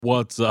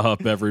What's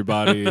up,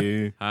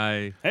 everybody?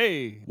 Hi.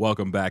 Hey.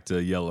 Welcome back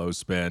to Yellow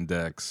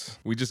Spandex.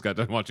 We just got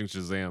done watching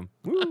Shazam.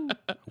 Woo.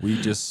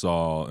 We just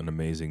saw an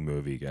amazing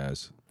movie,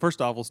 guys. First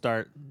off, we'll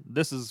start.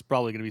 This is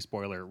probably going to be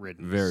spoiler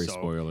ridden. Very so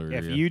spoiler.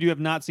 If yeah. you have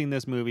not seen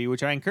this movie,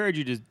 which I encourage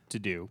you to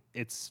do,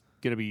 it's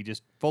going to be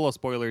just full of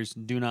spoilers.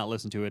 Do not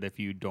listen to it if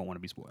you don't want to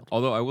be spoiled.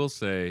 Although I will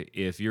say,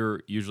 if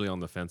you're usually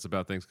on the fence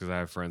about things, because I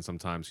have friends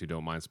sometimes who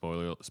don't mind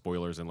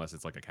spoilers unless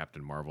it's like a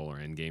Captain Marvel or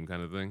Endgame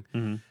kind of thing.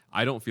 Mm-hmm.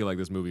 I don't feel like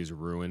this movie is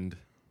ruined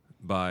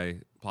by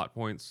plot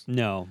points.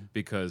 No.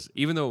 Because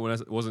even though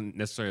it wasn't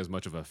necessarily as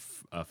much of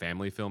a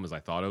family film as I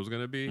thought it was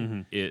going to be,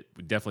 Mm-hmm.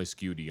 it definitely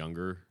skewed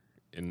younger,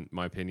 in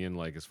my opinion,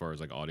 like as far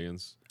as like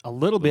audience. A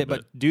little bit, bit.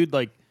 but dude,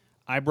 like,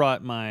 I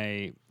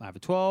have a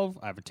 12,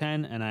 I have a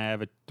 10, and I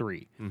have a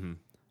 3. Mm-hmm.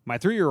 My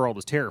 3-year-old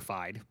was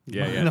terrified.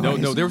 Yeah. No,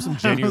 there were some I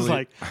was genuinely...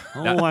 like,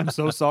 oh, I'm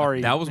so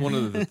sorry. That was one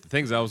of the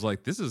things I was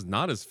like, this is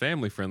not as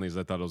family friendly as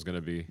I thought it was going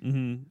to be.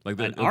 Mm-hmm. Like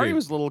And Ari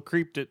was a little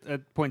creeped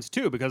at points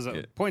too, because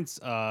at points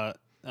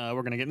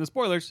we're gonna get into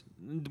spoilers.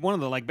 One of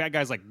the bad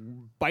guys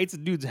bites a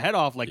dude's head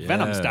off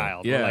Venom Yeah.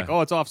 style. Yeah. We're like, oh,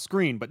 it's off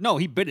screen, but no,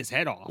 he bit his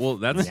head off. Well,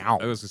 that's Wow.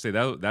 I was gonna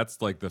say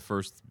that's like the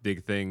first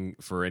big thing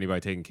for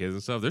anybody taking kids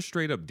and stuff. They're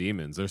straight up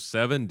demons. There's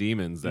 7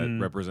 demons that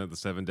represent the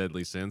 7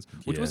 deadly sins,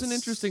 which was an Yes.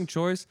 interesting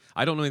choice.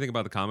 I don't know anything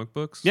about the comic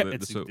books.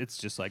 Yep, so, it's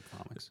just like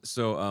comics.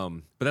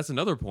 but that's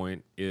another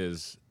point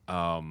is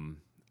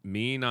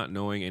me not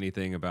knowing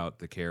anything about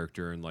the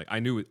character, and I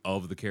knew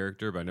of the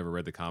character, but I never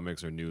read the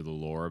comics or knew the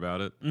lore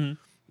about it.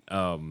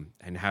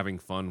 And having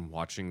fun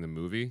watching the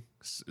movie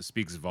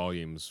speaks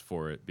volumes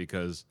for it,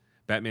 because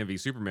Batman v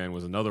Superman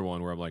was another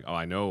one where I'm like,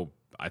 oh,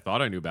 I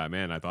thought I knew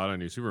Batman, I thought I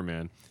knew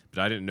Superman,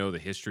 but I didn't know the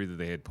history that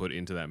they had put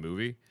into that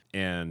movie,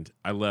 and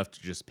I left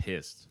just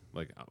pissed.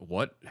 Like,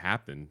 what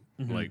happened?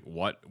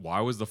 Why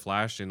was the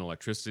Flash in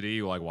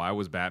electricity? Why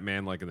was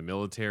Batman in the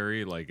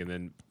military? And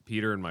then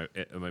Peter and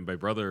my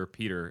brother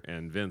Peter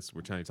and Vince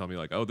were trying to tell me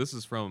oh, this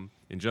is from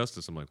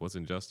Injustice. I'm like, what's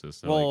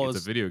Injustice? And Well, it's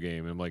a video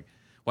game. And I'm like,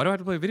 why do I have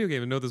to play a video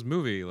game and know this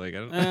movie? I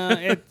don't.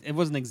 It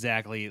wasn't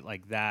exactly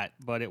like that,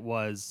 but it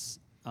was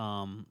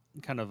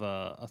kind of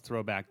a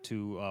throwback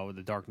to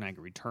the Dark Knight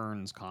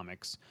Returns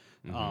comics,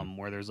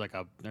 where there's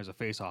a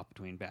face off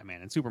between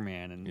Batman and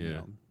Superman, and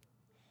Yeah.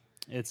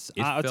 it's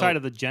It outside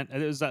felt- of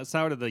it was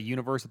outside of the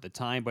universe at the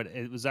time, but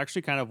it was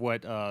actually kind of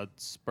what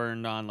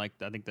spurned on I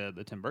think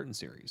the Tim Burton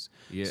series.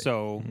 Yeah.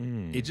 So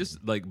It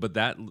just but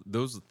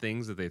those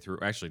things that they threw,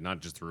 actually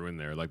not just threw in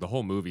there, the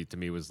whole movie to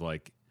me was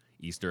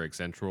Easter egg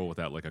central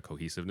without a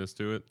cohesiveness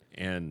to it,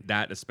 and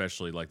that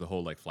especially the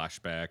whole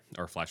flashback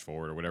or flash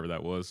forward or whatever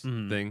that was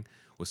thing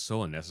was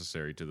so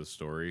unnecessary to the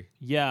story.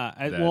 yeah,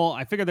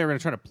 I figured they were gonna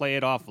try to play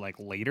it off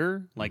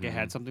later, it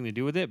had something to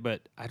do with it,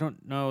 but I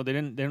don't know. They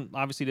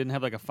obviously didn't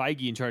have a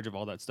Feige in charge of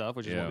all that stuff,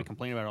 which is what Yeah. we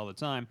complain about all the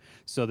time.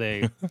 So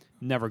they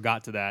never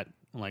got to that.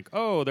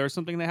 Oh, there's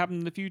something that happened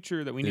in the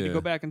future that we need to Yeah.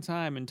 go back in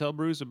time and tell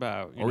Bruce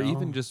about, Or know?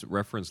 even just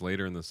reference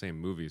later in the same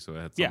movie, so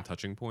it had some Yeah.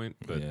 touching point.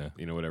 But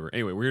Yeah. whatever.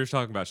 Anyway, we were just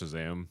talking about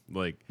Shazam.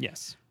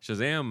 Yes,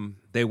 Shazam,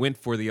 they went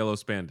for the yellow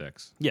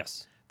spandex.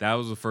 yes. That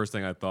was the first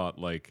thing I thought.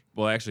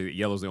 Well, actually,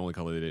 yellow's the only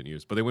color they didn't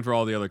use, but they went for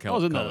all the other Oh,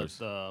 was it colors.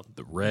 the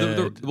The red,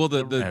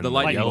 The and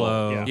light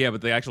yellow, bulb, yeah, but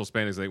the actual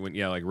Spanish they went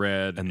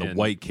red and the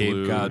white cape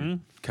blue. got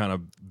kind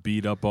of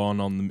beat up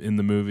in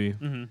the movie.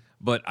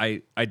 But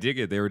I dig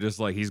it. They were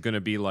just he's gonna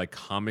be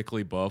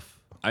comically buff.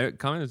 I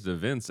commented to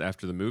Vince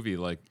after the movie,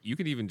 you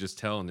could even just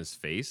tell in his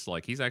face,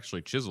 he's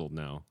actually chiseled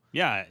now.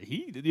 Yeah,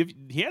 he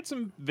had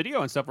some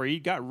video and stuff where he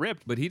got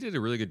ripped. But he did a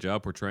really good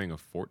job portraying a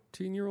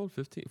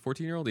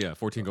 14-year-old? Yeah,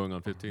 14 going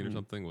on 15 or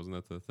something. Wasn't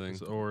that the thing?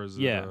 Or is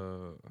Yeah.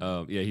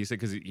 it? Yeah, he said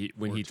because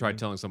when he tried 14?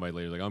 telling somebody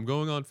later, I'm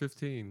going on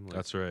 15.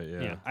 That's right.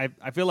 Yeah. Yeah,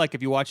 I feel like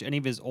if you watch any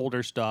of his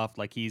older stuff,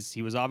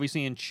 he was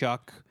obviously in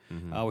Chuck,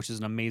 which is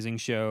an amazing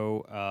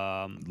show.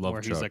 Love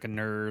where he's Chuck. a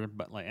nerd,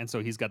 but and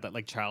so he's got that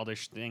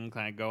childish thing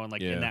kind of going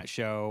Yeah. in that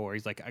show, where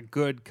he's a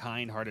good,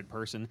 kind-hearted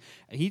person.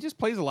 And he just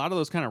plays a lot of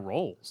those kind of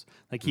roles.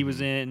 He was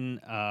in,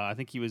 I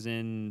think he was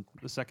in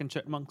the second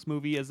Chipmunks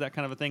movie as that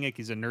kind of a thing.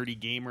 He's a nerdy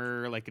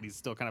gamer, and he's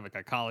still kind of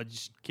a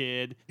college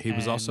kid. He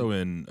was And- also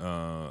in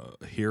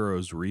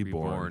Heroes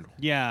Reborn.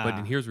 yeah, But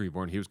in Here's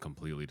Reborn, he was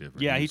completely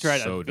different. yeah, he was tried.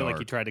 So I feel dark. like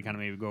he tried to kind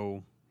of maybe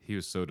go. He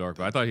was so dark,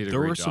 but I thought he did a There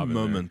great were job some in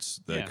there. moments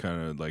that Yeah.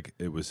 kind of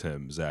it was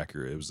him,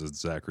 Zachary. It was the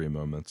Zachary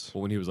moments.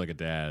 Well, when he was a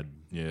dad.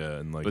 Yeah,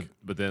 and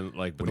But then the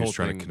when he whole was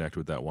trying thing, to connect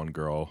with that one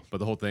girl. But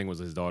the whole thing was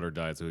his daughter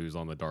died, so he was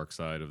on the dark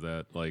side of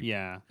that.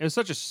 Yeah, it was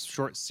such a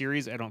short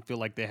series. I don't feel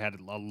like they had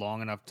a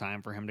long enough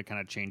time for him to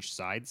kind of change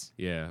sides.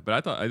 Yeah, but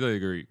I thought I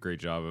did a great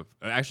job of.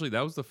 Actually,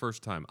 that was the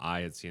first time I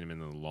had seen him in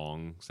the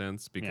long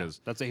sense, because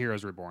Yeah, that's a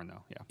Heroes Reborn,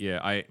 though. Yeah.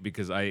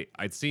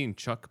 I'd seen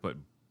Chuck, but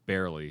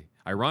barely.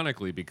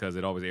 Ironically, because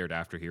it always aired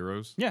after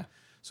Heroes. Yeah.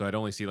 So I'd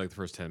only see the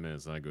first 10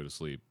 minutes and I'd go to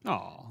sleep.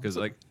 Oh. Because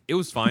it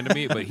was fine to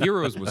me, but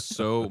Heroes was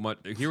so much.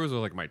 Heroes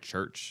was my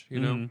church,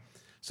 you know.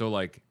 So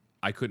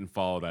I couldn't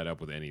follow that up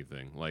with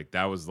anything. Like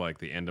that was like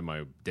the end of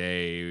my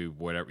day,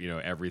 whatever,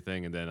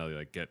 everything, and then I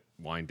like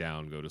wind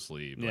down, go to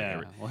sleep. Yeah.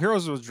 Like, Well,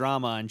 Heroes was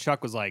drama, and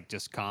Chuck was like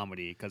just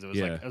comedy because it was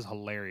Yeah. it was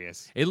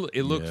hilarious. it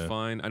looked Yeah.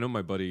 fine. I know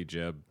my buddy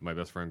Jeb, my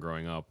best friend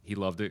growing up, he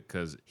loved it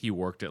because he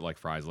worked at like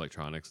Fry's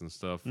Electronics and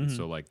stuff. And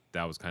so like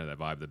that was kind of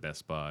that vibe, the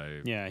Best Buy.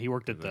 Yeah, he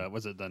worked at the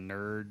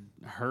Nerd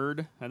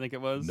Herd, I think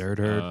it was. Nerd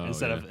Herd. Oh,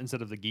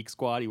 Instead of the Geek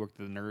Squad, he worked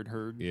at the Nerd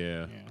Herd.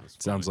 Yeah. Yeah.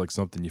 That's Sounds funny. like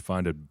something you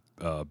find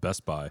at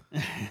Best Buy.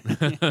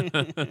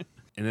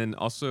 And then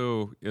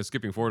also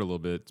skipping forward a little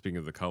bit, speaking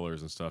of the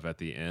colors and stuff, at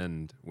the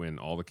end when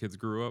all the kids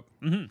grew up,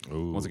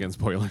 Ooh. once again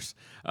spoilers,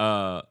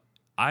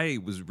 I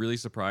was really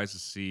surprised to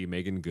see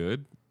Megan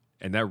Good,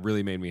 and that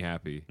really made me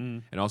happy.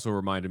 And also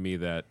reminded me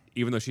that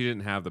even though she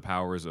didn't have the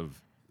powers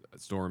of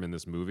Storm in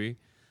this movie,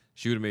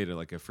 she would have made it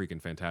like a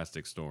freaking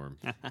fantastic Storm.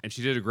 And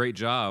she did a great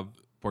job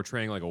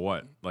portraying like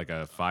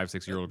a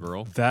 5-6-year-old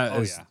girl. That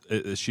Oh,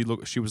 is, she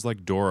was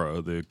like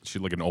Dora, she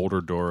like an older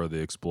Dora the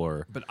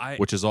Explorer, But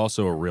which is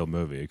also a real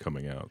movie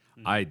coming out.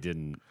 I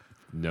didn't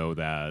know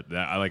that.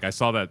 I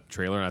saw that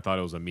trailer and I thought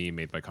it was a meme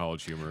made by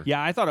College Humor.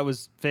 Yeah, I thought it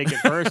was fake at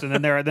first, and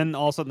then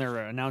all of a sudden they're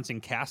announcing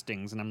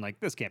castings, and I'm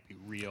like, this can't be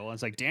real. And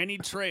it's like Danny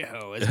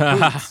Trejo as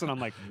Boots, and I'm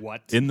like,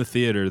 what? In the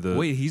theater,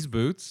 Wait, he's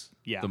Boots?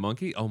 Yeah. The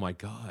monkey? Oh my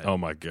god. oh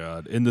my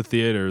god! In the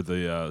theater,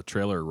 the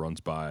trailer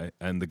runs by,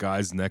 and the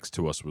guys next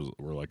to us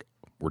were like,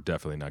 "We're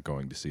definitely not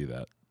going to see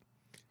that."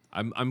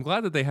 I'm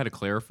glad that they had to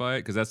clarify it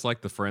because that's like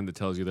the friend that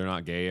tells you they're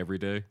not gay every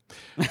day.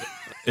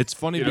 It's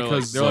funny You know,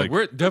 because they're like,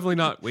 we're definitely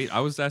not. Wait,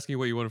 I was asking you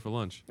what you wanted for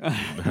lunch. what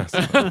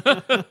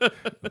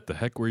the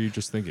heck were you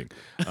just thinking?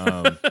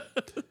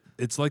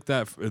 It's like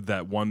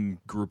that one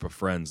group of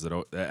friends that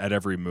at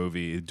every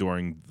movie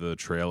during the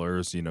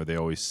trailers, they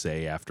always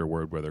say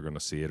afterward whether they're going to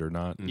see it or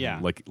not. Yeah.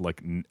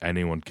 like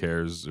anyone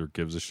cares or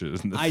gives a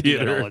shit in the I do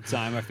theater. that all the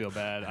time. I feel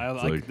bad. I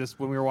like like- this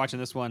when we were watching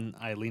this one.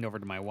 I leaned over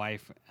to my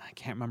wife. I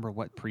can't remember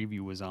what preview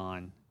was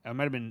on. It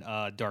might have been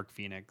Dark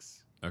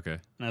Phoenix, Okay.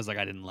 and I was like,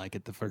 I didn't like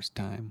it the first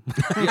time.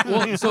 Yeah,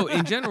 well, so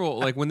in general,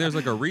 like when there's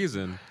like a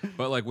reason,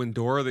 but like when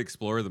Dora the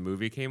Explorer the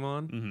movie came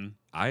on,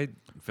 I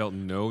felt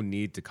no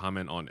need to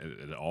comment on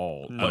it at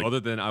all, other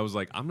than I was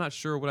like, I'm not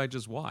sure what I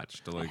just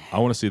watched. Like, I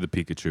want to see the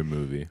Pikachu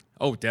movie.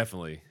 oh,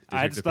 definitely.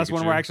 That's when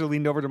Pikachu. where I actually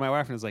leaned over to my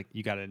wife and was like,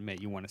 you got to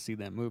admit you want to see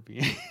that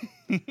movie.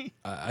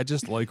 I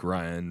just like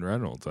Ryan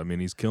Reynolds. I mean,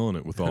 he's killing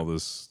it with all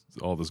this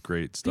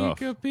great stuff.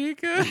 Pika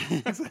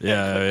Pika.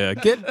 Yeah.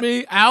 Get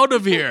me out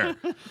of here.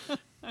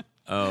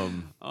 Oh,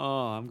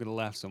 I'm gonna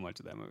laugh so much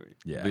at that movie.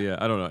 Yeah. But yeah,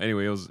 I don't know.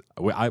 Anyway, it was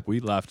We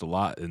laughed a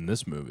lot in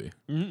this movie.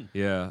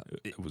 yeah.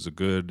 It was a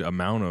good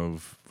amount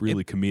of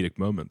really comedic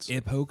moments.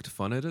 It poked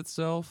fun at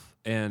itself,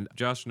 and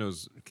Josh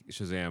knows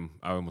Shazam.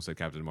 I almost said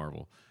Captain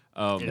Marvel.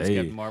 It is Hey.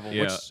 Captain Marvel.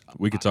 Yeah. Which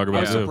We could talk I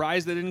about was it.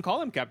 surprised they didn't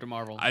call him Captain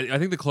Marvel. I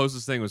think the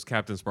closest thing was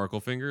Captain Sparkle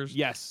Fingers.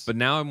 Yes, But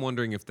now I'm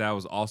wondering if that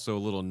was also a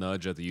little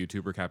nudge at the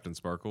YouTuber Captain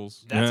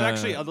Sparkles. that's Yeah.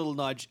 actually a little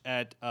nudge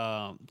at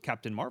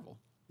Captain Marvel.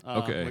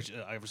 Okay. Which,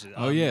 obviously,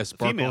 Oh, yeah, the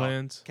Sparkle female,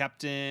 Hands.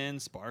 Captain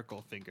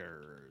Sparkle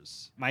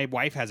Fingers. My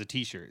wife has a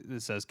T-shirt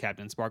that says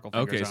Captain Sparkle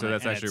Fingers. Okay, on so it,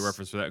 that's and actually a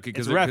reference for that. Okay,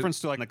 It's a reference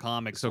to like the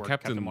comics. So for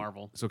Captain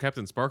Marvel. So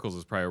Captain Sparkles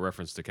is probably a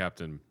reference to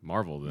Captain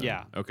Marvel. Then.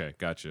 Yeah. Okay,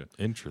 gotcha.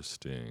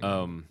 Interesting.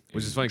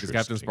 Which is funny because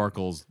Captain Interesting.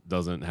 Sparkles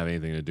doesn't have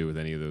anything to do with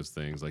any of those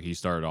things. Like he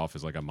started off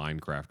as like a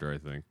Minecrafter, I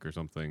think, or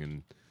something,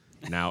 and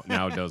now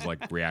does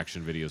like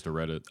reaction videos to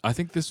Reddit. I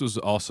think this was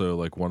also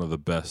like one of the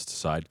best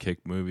sidekick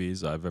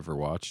movies I've ever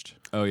watched.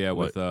 Oh yeah,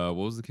 with what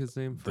was the kid's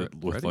name?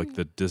 With Freddie? like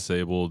the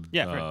disabled.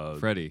 Yeah,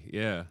 Freddie.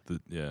 Yeah,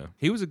 yeah.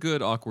 he was a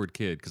good awkward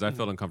kid because I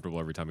felt uncomfortable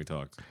every time he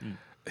talked.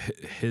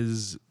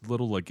 His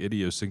little like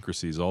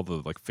idiosyncrasies, all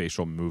the like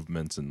facial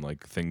movements and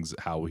like things,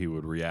 how he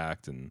would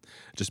react, and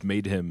just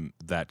made him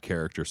that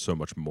character so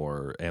much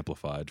more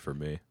amplified for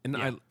me. And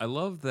Yeah. I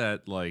love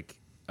that like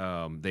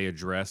they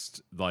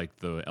addressed like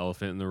the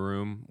elephant in the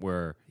room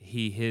where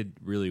he hid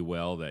really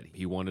well that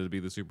he wanted to be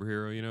the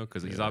superhero,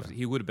 because he's obviously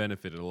he would have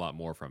benefited a lot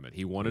more from it.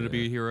 He wanted to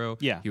be a hero.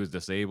 Yeah. He was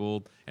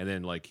disabled, and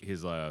then like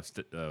his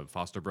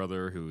foster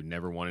brother who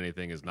never wanted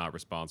anything, is not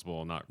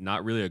responsible,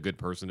 not really a good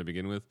person to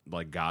begin with,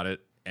 like got it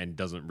and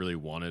doesn't really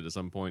want it at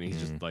some point. He's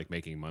just like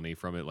making money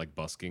from it, like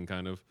busking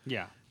kind of.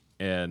 Yeah.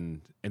 And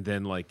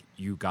then like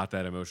you got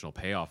that emotional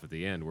payoff at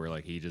the end where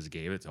like he just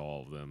gave it to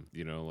all of them,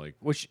 like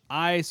Which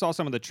I saw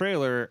some of the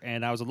trailer,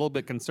 and I was a little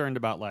bit concerned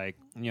about, like,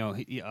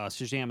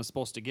 Shazam is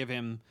supposed to give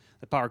him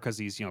the power because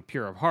he's,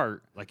 pure of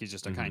heart. Like, he's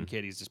just a kind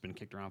kid. He's just been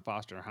kicked around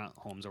foster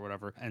homes or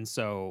whatever. And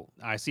so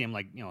I see him,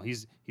 like,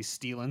 he's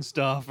stealing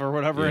stuff or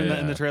whatever in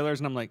Yeah. the trailers.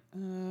 And I'm like,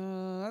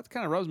 that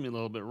kind of rubs me a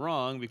little bit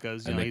wrong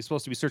because, And they- he's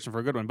supposed to be searching for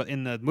a good one. But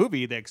in the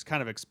movie, they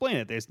kind of explain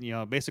it. They,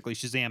 basically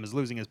Shazam is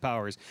losing his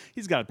powers.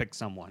 He's got to pick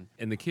someone.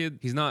 And the kid,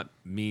 he's not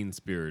mean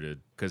spirited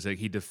because like,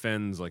 he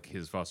defends like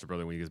his foster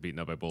brother when he gets beaten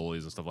up by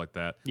bullies and stuff like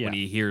that. Yeah. When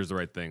he hears the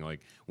right thing,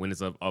 like when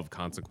it's of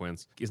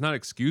consequence, it's not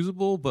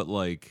excusable, but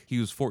like he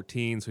was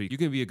 14, so you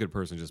can be a good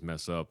person, just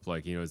mess up.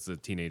 Like, you know, it's a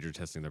teenager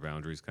testing their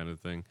boundaries kind of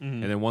thing.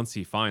 And then once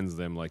he finds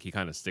them, like he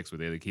kind of sticks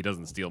with it. Like he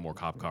doesn't steal more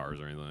cop cars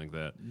or anything like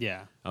that.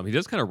 Yeah. He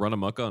does kind of run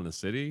amok on the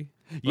city,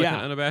 like, Yeah.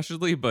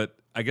 unabashedly. But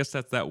I guess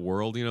that's that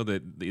world, you know,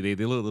 that they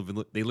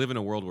live in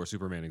a world where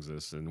Superman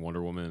exists and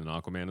Wonder Woman and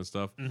Aquaman and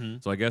stuff.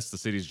 So I guess the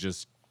city's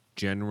just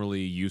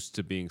generally used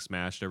to being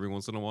smashed every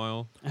once in a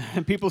while.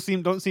 And people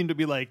don't seem to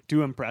be like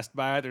too impressed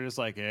by it. They're just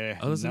like, Oh,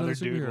 there's another another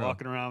dude superhero.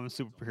 walking around with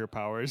superhero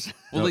powers.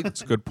 Well,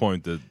 it's a good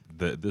point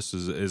that this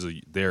is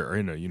they're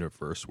in a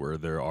universe where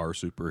there are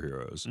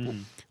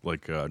superheroes.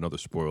 Like another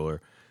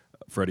spoiler,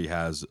 Freddy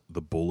has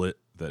the bullet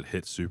that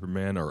hits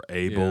Superman, or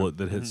a bullet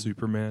that hits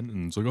Superman,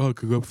 and it's like, oh, it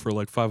could go up for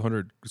like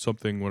 500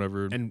 something,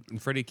 whatever. And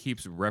Freddy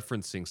keeps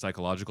referencing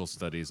psychological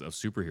studies of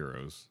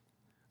superheroes.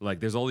 Like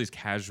there's all these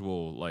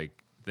casual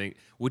like thing,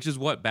 which is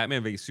what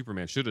Batman v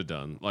Superman should have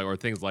done, like, or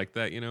things like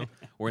that, you know.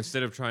 Or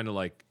instead of trying to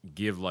like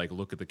give like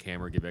look at the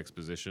camera, give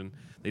exposition,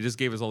 they just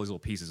gave us all these little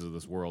pieces of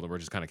this world, and we're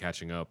just kind of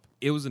catching up.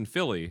 It was in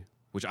Philly,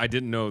 which I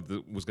didn't know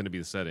that was going to be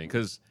the setting,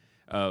 because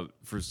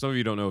for some of you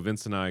who don't know,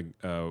 Vince and I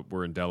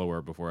were in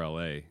Delaware before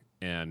LA.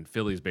 And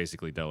Philly's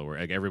basically Delaware.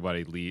 Like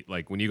everybody,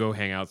 like when you go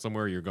hang out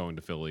somewhere, you're going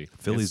to Philly.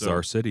 Philly's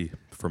our city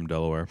from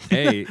Delaware.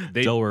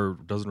 Delaware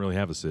doesn't really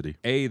have a city.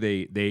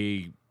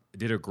 They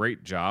did a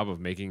great job of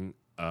making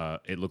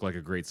it look like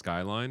a great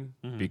skyline,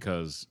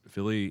 because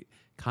Philly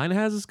kind of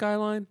has a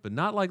skyline, but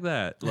not like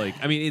that. Like,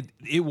 I mean,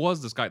 it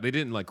was the sky. They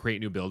didn't like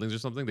create new buildings or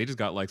something. They just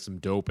got like some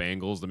dope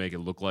angles to make it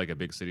look like a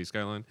big city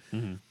skyline.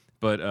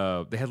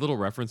 But they had little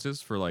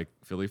references for like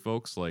Philly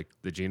folks, like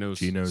the Geno's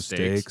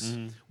Steaks.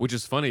 Which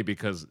is funny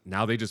because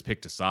now they just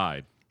picked a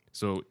side.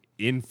 So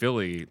in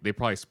Philly, they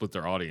probably split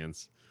their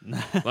audience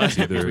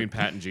between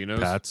Pat and Geno's.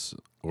 Pat's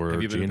or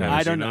Have you been to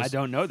Geno's. Pat's? I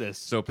don't know this.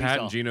 So Please Pat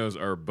tell. and Geno's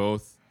are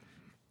both.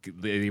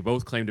 They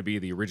both claim to be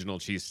the original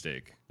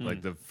cheesesteak,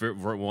 like the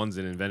ones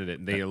that invented it.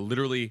 And they are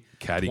literally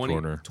Catty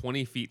corner.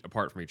 20 feet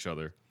apart from each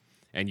other.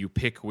 And you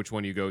pick which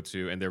one you go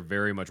to, and they're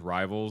very much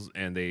rivals.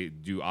 And they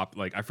do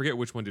like I forget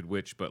which one did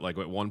which, but like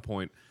at one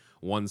point,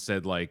 one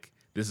said like,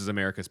 "This is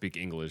America, speak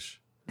English."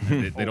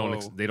 They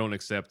don't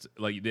accept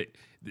like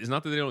it's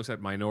not that they don't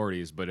accept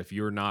minorities, but if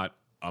you're not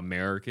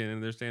American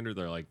in their standard,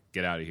 they're like,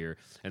 get out of here.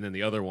 And then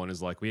the other one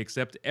is like, we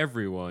accept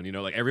everyone, you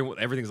know, like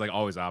everything's like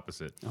always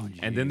opposite.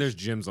 And then there's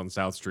Jim's on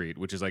South Street,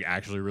 which is like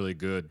actually really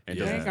good. And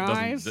Hey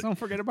guys, don't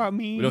forget about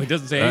me. no, he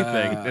doesn't say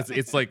anything.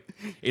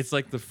 It's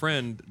like the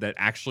friend that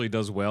actually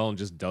does well and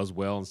just does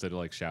well instead of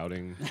like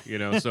shouting, you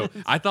know. So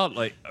I thought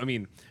like, I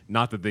mean,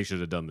 not that they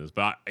should have done this,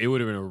 but it would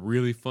have been a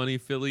really funny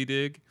Philly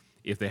dig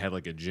if they had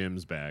like a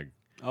Jim's bag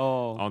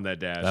on that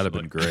dash. That'd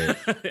have been great.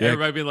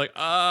 Everybody be like,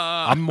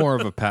 I'm more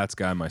of a Pat's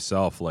guy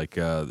myself. Like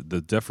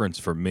the difference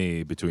for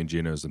me between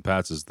Geno's and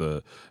Pat's is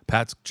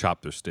Pat's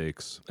chop their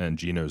steaks and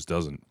Geno's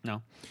doesn't.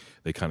 No.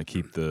 They kind of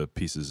keep the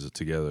pieces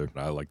together.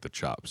 I like the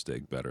chop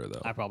steak better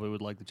though. I probably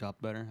would like the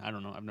chop better. I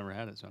don't know. I've never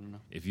had it, so I don't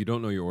know. if you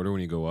don't know your order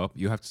when you go up,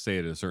 you have to say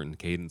it at a certain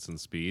cadence and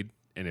speed.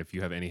 And if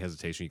you have any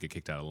hesitation, you get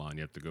kicked out of line.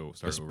 You have to go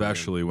start over again.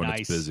 Especially when Nice.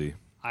 it's busy.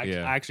 I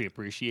actually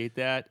appreciate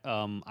that.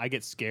 I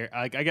get scared.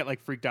 I get like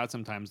freaked out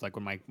sometimes, like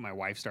when my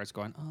wife starts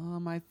going,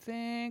 I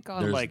think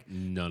I'll There's like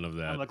none of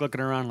that. I'm like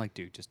looking around, like,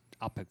 dude, just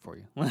I'll pick for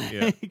you.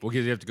 Yeah, well,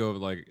 because you have to go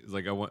like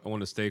I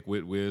want a steak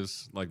with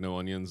whiz, like no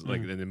onions,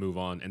 like and then move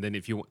on. And then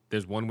if you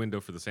there's one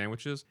window for the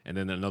sandwiches, and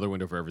then another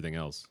window for everything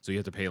else. So you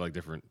have to pay like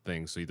different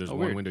things. So there's one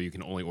weird. window you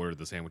can only order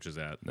the sandwiches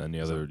at. And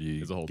the other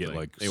you it's a whole get thing.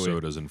 like Anyway,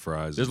 sodas and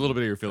fries. There's a little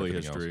bit of your and Philly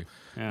everything else. history.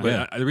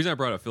 Yeah. But the reason I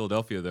brought up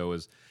Philadelphia though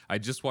is I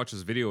just watched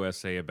this video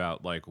essay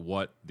about like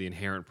what the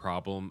inherent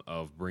problem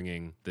of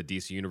bringing the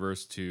DC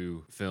universe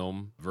to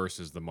film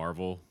versus the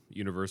Marvel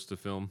universe to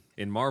film.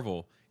 In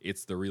Marvel,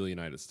 it's the real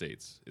United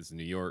States. It's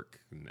New York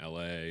and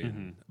LA.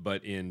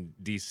 But in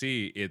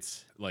DC,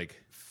 it's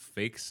like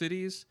fake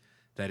cities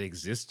that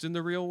exist in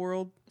the real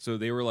world. So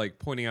they were like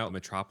pointing out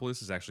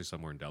Metropolis is actually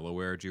somewhere in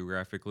Delaware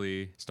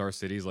geographically. Star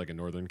City's like in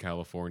Northern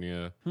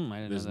California. I didn't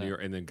know There's that. New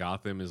York, and then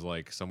Gotham is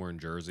like somewhere in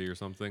Jersey or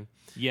something.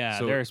 Yeah,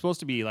 So- they're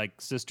supposed to be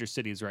like sister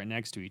cities right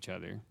next to each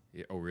other.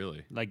 Yeah, oh,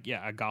 really? Like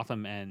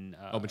Gotham and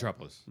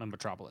Metropolis. and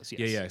Metropolis.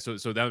 Yes. Yeah.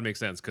 So that would make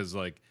sense because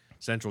like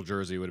Central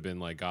Jersey would have been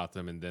like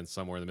Gotham, and then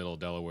somewhere in the middle of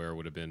Delaware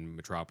would have been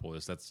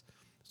Metropolis. It's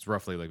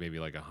roughly like maybe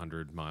like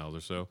 100 miles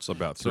or so. It's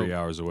about 3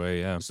 hours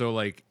away. Yeah. So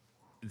like,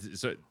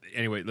 so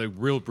anyway, the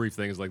real brief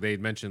thing is like they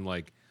had mentioned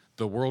like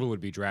the world would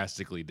be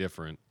drastically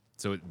different.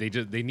 So they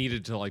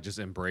needed to like just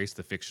embrace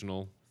the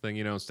fictional thing,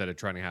 you know, instead of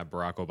trying to have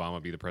Barack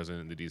Obama be the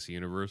president in the DC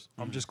universe.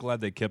 I'm just glad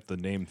they kept the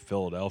name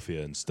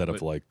Philadelphia instead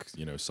of like,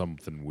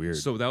 something weird.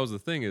 So that was the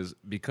thing is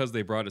because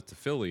they brought it to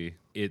Philly,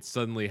 it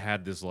suddenly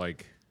had this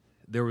like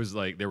there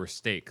were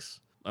stakes.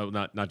 Oh,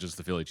 not just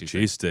the Philly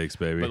cheesesteak. Cheesesteaks,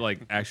 baby. But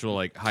like actual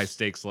like high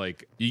stakes,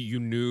 like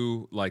you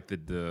knew like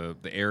the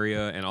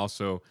area, and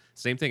also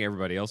same thing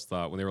everybody else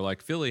thought when they were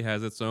like Philly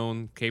has its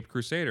own Caped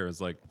Crusader.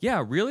 It's like,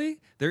 yeah, really?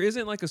 There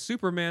isn't like a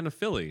Superman of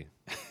Philly.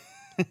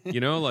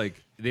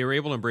 Like they were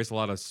able to embrace a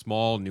lot of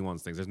small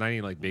nuanced things. There's not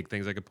any like big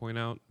things I could point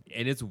out,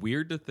 and it's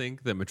weird to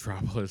think that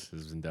Metropolis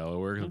is in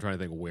Delaware. 'Cause I'm trying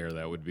to think where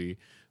that would be,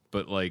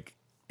 but like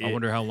I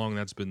wonder how long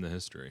that's been the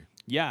history.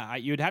 Yeah,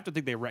 you'd have to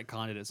think they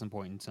retconned it at some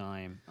point in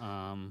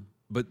time.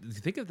 But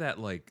think of that,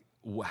 like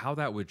how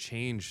that would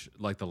change,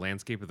 like the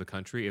landscape of the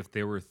country if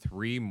there were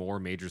 3 more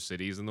major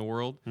cities in the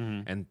world,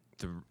 and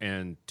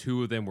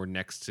 2 of them were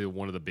next to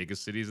one of the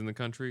biggest cities in the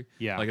country.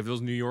 Yeah. like if it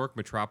was New York,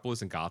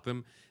 Metropolis, and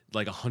Gotham,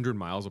 like 100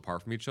 miles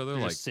apart from each other,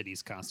 There's like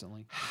cities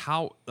constantly.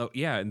 how?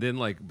 Yeah, and then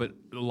like, but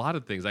a lot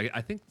of things.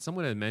 I think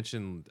someone had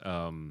mentioned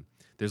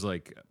there's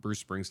like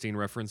Bruce Springsteen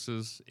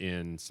references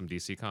in some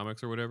DC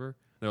comics or whatever.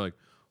 They're like,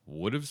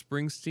 would have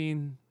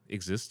Springsteen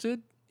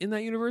existed in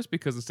that universe?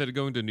 Because instead of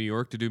going to New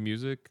York to do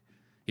music,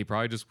 he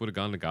probably just would have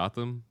gone to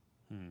Gotham.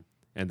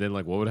 And then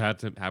like what would have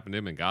to happen to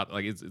him in Gotham?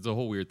 Like it's a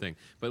whole weird thing.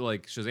 But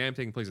like Shazam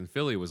taking place in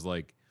Philly was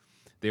like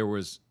there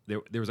was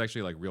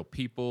actually like real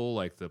people,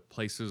 like the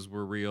places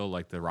were real,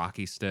 like the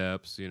Rocky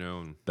Steps,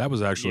 and That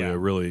was actually Yeah. a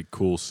really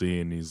cool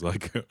scene. He's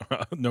like,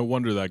 no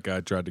wonder that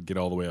guy tried to get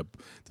all the way up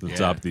to the Yeah.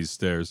 top of these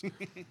stairs.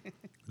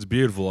 It's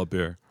beautiful up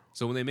here.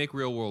 so when they make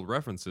real world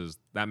references,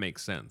 that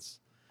makes sense.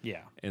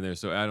 Yeah. In there,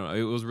 so I don't know.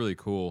 It was really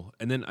cool.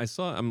 And then I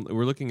saw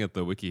we're looking at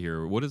the wiki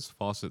here. What is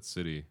Fawcett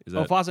City? Is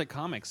that Fawcett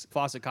Comics.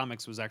 Fawcett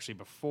Comics was actually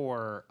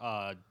before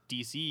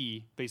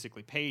DC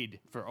basically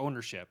paid for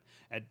ownership.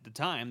 At the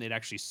time, they'd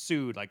actually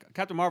sued. Like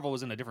Captain Marvel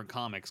was in a different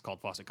comics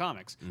called Fawcett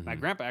Comics. My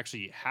grandpa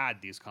actually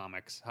had these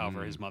comics.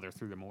 However, his mother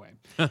threw them away.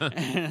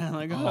 And I'm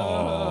like,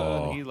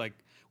 oh. And he like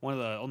one of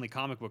the only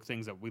comic book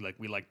things that we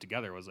liked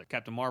together was like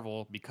Captain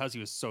Marvel, because he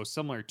was so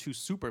similar to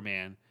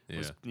Superman.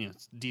 Was,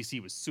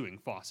 DC was suing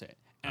Fawcett.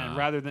 And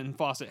rather than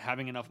Fawcett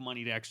having enough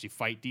money to actually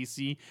fight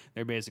DC,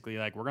 they're basically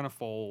like, we're going to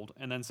fold.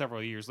 And then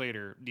several years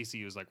later,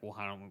 DC was like, well,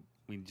 how don't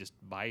we just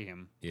buy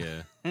him?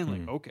 Yeah. And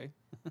like, okay.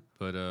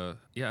 But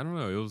yeah, I don't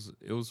know.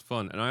 It was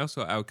fun. And I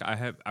also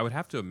I would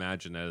have to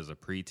imagine that as a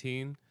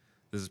preteen,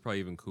 this is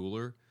probably even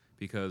cooler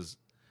because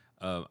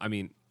I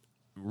mean,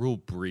 real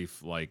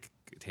brief like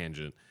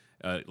tangent.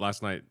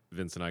 Last night,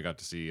 Vince and I got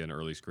to see an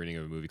early screening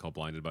of a movie called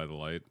Blinded by the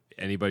Light.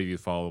 Anybody who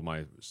follow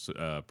my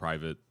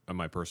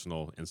my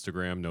personal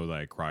Instagram know that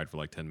I cried for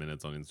like 10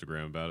 minutes on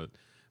Instagram about it.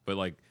 But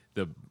like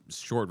the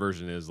short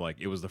version is like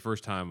it was the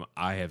first time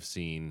I have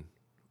seen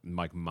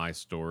like my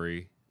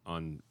story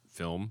on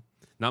film.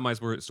 Not my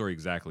story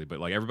exactly, but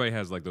like everybody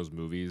has like those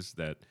movies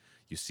that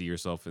you see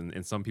yourself in,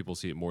 and some people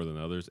see it more than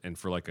others. And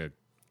for like a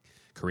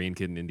Korean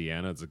kid in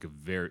Indiana, it's like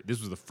this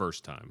was the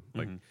first time.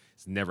 Like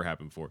it's never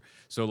happened before.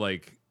 So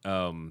like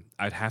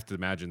I'd have to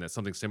imagine that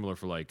something similar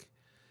for like,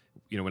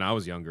 when I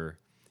was younger,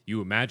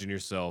 you imagine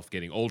yourself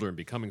getting older and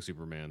becoming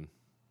Superman,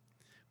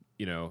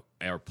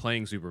 or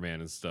playing Superman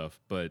and stuff.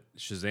 But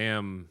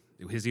Shazam,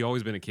 has he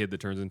always been a kid that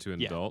turns into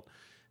an adult?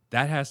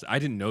 I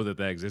didn't know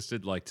that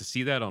existed. Like to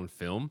see that on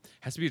film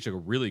has to be like a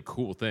really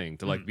cool thing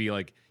to like be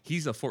like,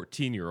 he's a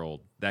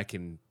 14-year-old that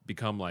can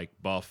become like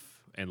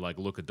buff and like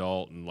look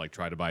adult and like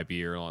try to buy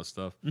beer and all that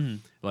stuff.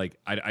 Like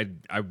I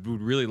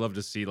would really love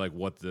to see like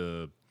what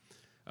the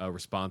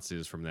response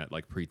is from that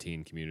like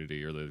preteen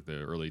community or the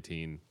early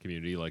teen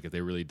community. Like if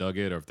they really dug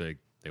it or if they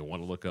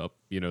want to look up,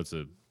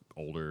 to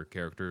older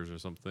characters or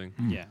something.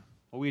 Yeah.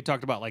 Well, we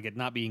talked about like it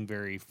not being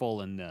very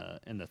full in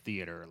the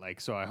theater. Like,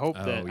 so I hope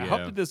that I hope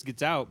yeah. that this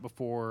gets out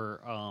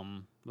before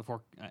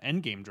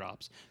Endgame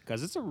drops,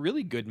 because it's a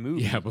really good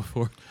movie. Yeah,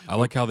 before. I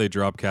like how they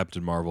drop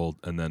Captain Marvel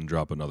and then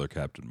drop another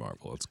Captain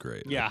Marvel. It's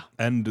great. Yeah.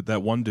 And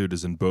that one dude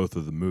is in both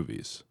of the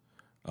movies.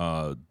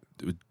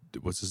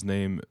 What's his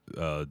name?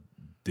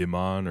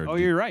 Dimon or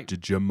You're right.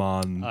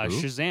 Digimon.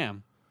 who?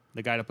 Shazam,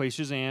 the guy that plays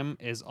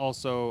Shazam, is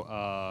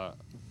also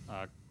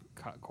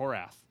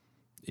Korath.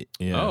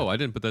 Yeah. Oh, I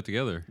didn't put that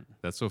together.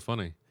 That's so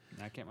funny.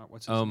 I can't remember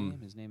what's his name.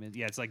 His name is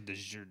it's like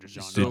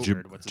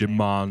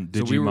Digimon.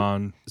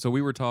 Digimon. So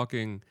we were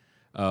talking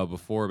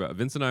before about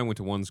Vince and I went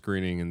to one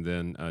screening, and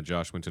then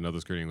Josh went to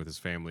another screening with his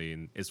family,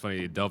 and it's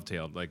funny, it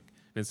dovetailed. Like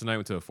Vince and I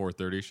went to a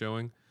 4:30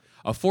 showing,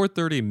 a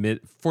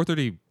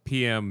 4:30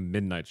 p.m.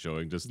 midnight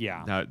showing. Just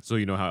so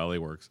you know how LA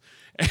works.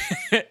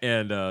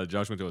 And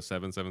Josh went to a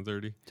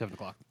 7:30. 7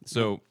 o'clock.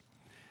 So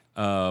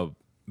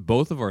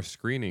both of our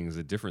screenings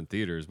at different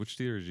theaters. Which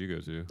theaters did you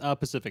go to?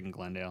 Pacific and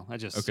Glendale. That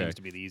just seems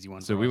to be the easy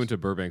one. So we went to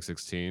Burbank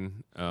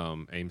 16,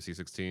 AMC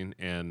 16,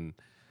 and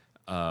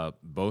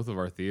both of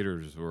our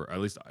theaters were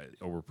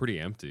were pretty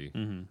empty.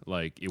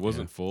 Like it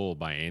wasn't full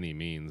by any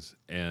means,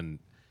 and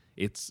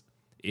it's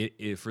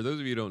for those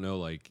of you who don't know,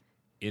 like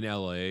in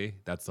LA,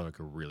 that's like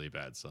a really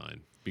bad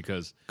sign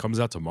because Comes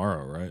out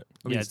tomorrow, right?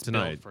 I mean, it's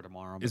tonight. billed for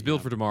tomorrow. It's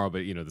billed for tomorrow,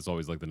 but there's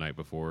always like the night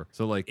before.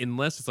 So like,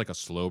 unless it's like a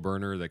slow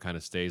burner that kind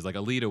of stays, like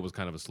Alita was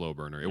kind of a slow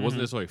burner. It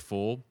wasn't necessarily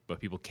full,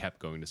 but people kept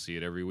going to see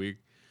it every week.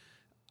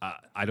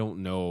 I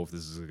don't know if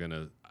this is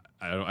gonna.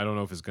 I don't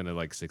know if it's gonna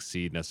like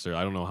succeed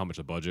necessarily. I don't know how much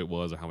the budget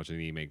was or how much they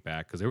need to make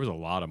back because there was a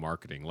lot of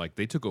marketing. Like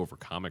they took over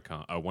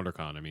Comic-Con,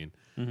 WonderCon. I mean,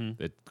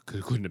 that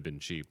couldn't have been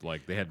cheap.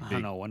 Like they had I big.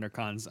 don't know.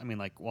 WonderCon's. I mean,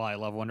 like, while I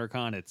love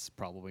WonderCon, it's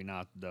probably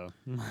not the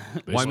They Well,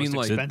 I spent- mean,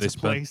 like- they expensive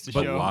spent place to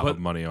a show. lot of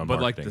money on but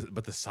marketing.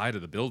 like the side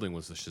of the building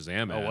was the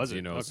Shazam ads, was it?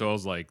 you know. Okay. So I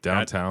was like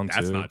Downtown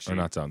that's too, not cheap. or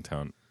not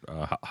downtown,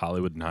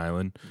 Hollywood and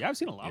Highland. Yeah, I've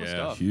seen a lot of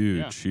Yeah. stuff.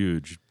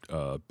 Huge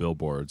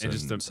billboards And and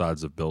just the-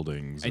 sides of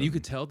buildings. And you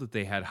could tell that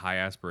they had high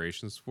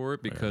aspirations for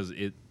it because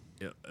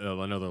I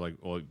know they're like,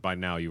 well, by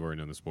now you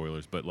already know the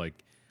spoilers, but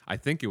like, I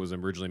think it was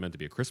originally meant to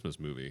be a Christmas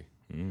movie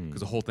because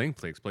the whole thing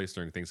takes place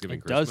during Thanksgiving.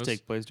 It Christmas. does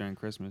take place during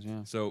Christmas.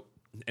 Yeah. So,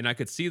 and I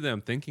could see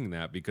them thinking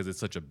that because it's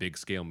such a big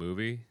scale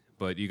movie.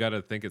 But you got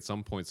to think at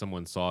some point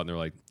someone saw it and they're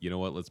like, you know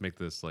what? Let's make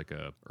this like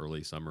a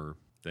early summer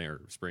thing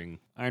or spring.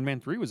 Iron Man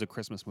 3 was a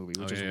Christmas movie,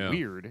 which is yeah.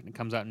 weird, and it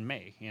comes out in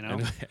May. You know,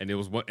 And it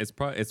was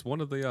it's one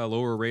of the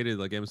lower rated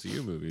like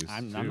MCU movies.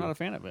 I'm too. not a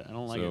fan of it. I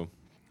don't like So, it.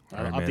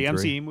 Iron Of Man the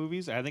 3. MCU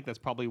movies, I think that's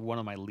probably one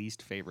of my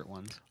least favorite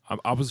ones.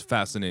 I was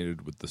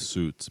fascinated with the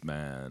suits,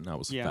 man. I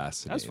was Yeah,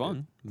 fascinated. that's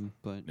fun.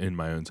 But In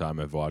my own time,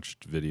 I've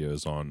watched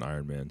videos on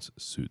Iron Man's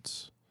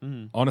suits.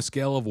 Mm-hmm. On a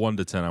scale of 1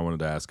 to 10, I wanted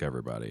to ask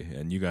everybody,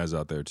 and you guys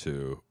out there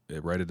too,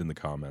 write it in the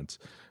comments.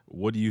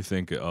 What do you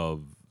think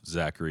of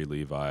Zachary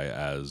Levi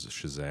as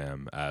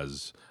Shazam,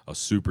 as a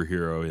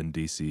superhero in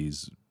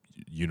DC's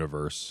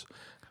universe?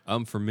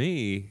 for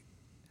me,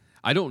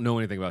 I don't know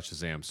anything about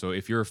Shazam. So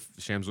if you're a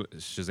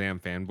Shazam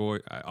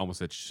fanboy, I almost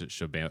said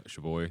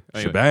Shaboy.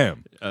 Anyway,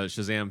 Shabam!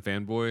 Shazam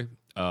fanboy,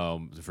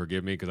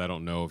 forgive me because I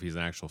don't know if he's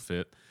an actual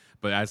fit.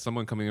 But as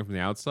someone coming in from the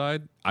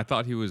outside, I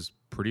thought he was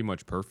pretty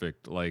much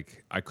perfect.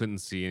 Like I couldn't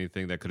see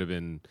anything that could have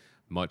been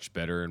much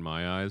better in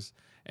my eyes.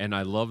 And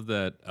I love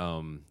that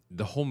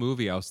the whole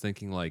movie. I was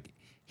thinking like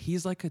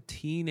he's like a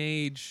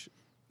teenage,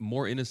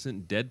 more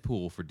innocent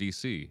Deadpool for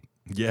DC.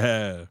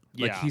 Yeah.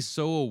 Like yeah, he's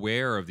so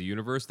aware of the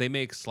universe. They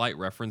make slight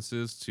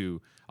references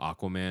to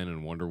Aquaman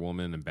and Wonder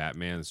Woman and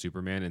Batman and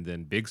Superman, and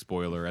then big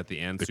spoiler at the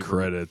end, The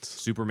credits.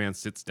 Superman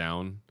sits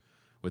down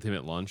with him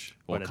at lunch.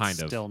 Well, but kind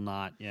it's of. still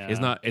not. Yeah, It's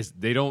not. It's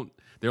they don't.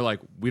 They're like,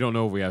 we don't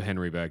know if we have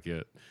Henry back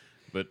yet,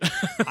 but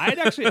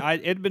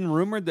It'd been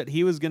rumored that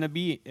he was gonna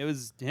be. It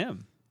was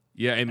him,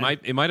 yeah, it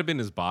might have been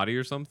his body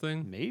or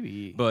something.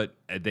 maybe. But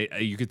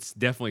you could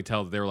definitely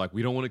tell that they were like,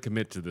 we don't want to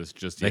commit to this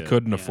just They yet.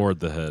 couldn't afford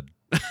the head.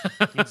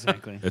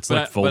 Exactly. It's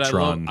But like but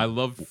Voltron, I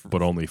love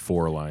but only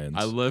 4 lions.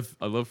 I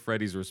love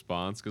Freddy's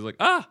response because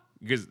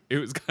because it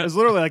was It kind was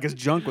literally like his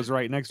junk was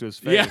right next to his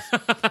face.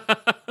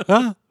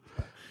 yeah.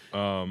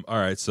 All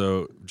right,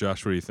 so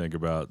Josh, what do you think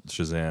about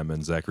Shazam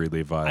and Zachary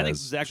Levi? I think as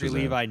Zachary Shazam?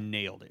 Levi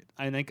nailed it.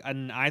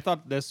 And I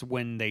thought this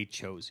when they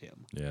chose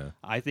him. Yeah.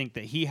 I think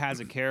that he has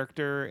a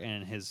character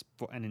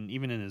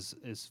even in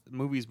his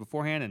movies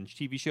beforehand and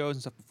TV shows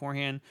and stuff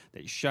beforehand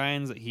that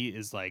shines that he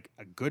is like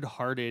a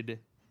good-hearted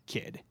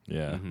kid.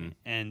 Yeah. Mm-hmm.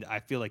 And I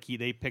feel like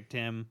they picked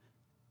him.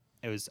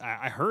 It was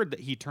I heard that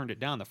he turned it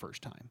down the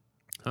first time.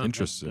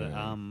 Interesting.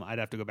 I'd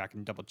have to go back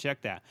and double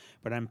check that,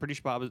 but I'm pretty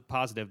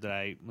positive that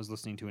I was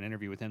listening to an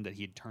interview with him that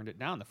he had turned it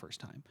down the first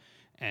time,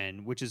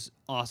 and which is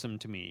awesome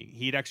to me.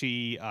 He'd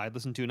actually I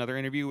listened to another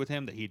interview with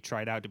him that he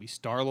tried out to be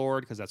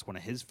Star-Lord because that's one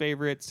of his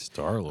favorites.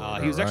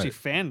 Star-Lord. He was all actually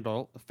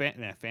right.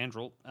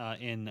 Fandral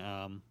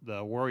in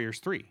the Warriors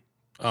 3.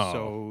 Oh.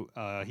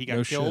 So he got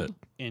No killed shit.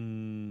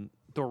 in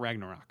Thor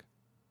Ragnarok.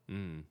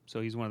 Mm.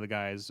 So he's one of the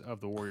guys of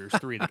the Warriors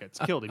 3 that gets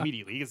killed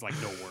immediately. He gets like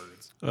no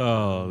words.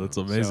 Oh, that's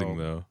amazing,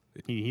 So- though.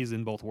 He's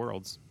in both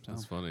worlds. So.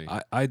 That's funny.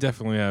 I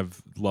definitely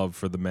have love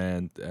for the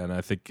man, and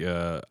I think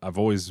I've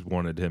always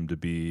wanted him to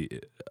be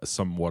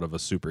somewhat of a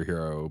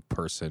superhero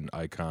person,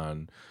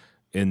 icon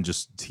in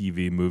just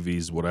TV,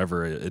 movies,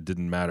 whatever. It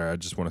didn't matter. I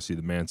just want to see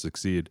the man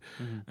succeed,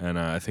 and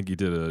I think he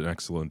did an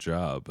excellent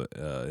job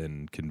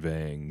in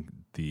conveying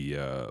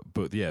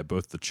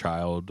both the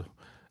child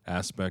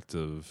aspect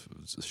of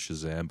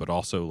Shazam, but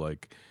also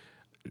like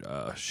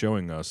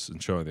showing us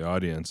and showing the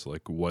audience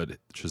like what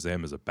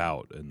Shazam is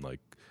about and like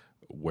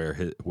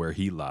where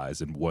he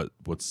lies and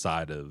what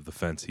side of the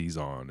fence he's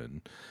on.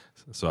 And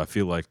so I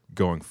feel like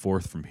going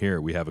forth from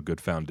here, we have a good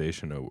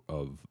foundation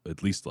of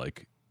at least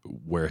like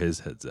where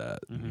his head's at.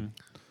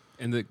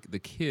 And the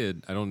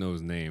kid, I don't know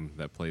his name,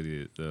 that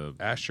played the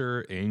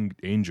Asher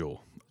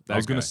Angel. I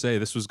was That going guy. to say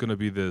this was going to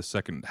be the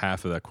second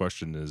half of that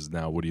question is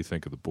now what do you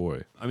think of the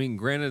boy? I mean,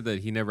 granted that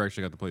he never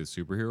actually got to play the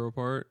superhero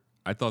part,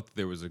 I thought that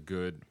there was a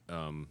good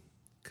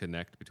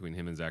connect between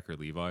him and Zachary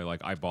Levi.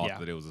 Like, I bought Yeah.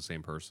 that it was the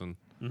same person.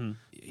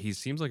 He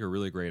seems like a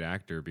really great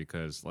actor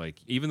because, like,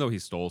 even though he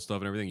stole stuff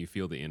and everything, you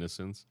feel the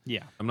innocence.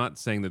 Yeah. I'm not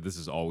saying that this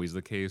is always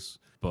the case,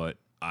 but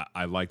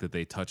I like that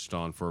they touched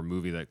on for a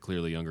movie that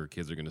clearly younger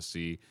kids are going to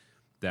see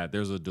that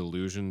there's a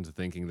delusion to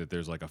thinking that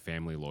there's like a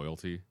family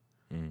loyalty,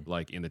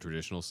 like in the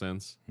traditional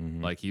sense.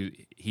 Like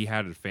he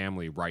had a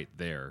family right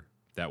there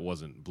that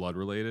wasn't blood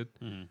related,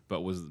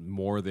 but was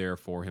more there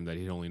for him that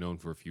he'd only known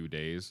for a few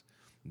days.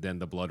 than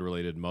the blood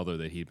related mother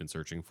that he'd been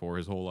searching for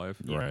his whole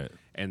life. Right.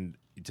 And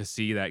to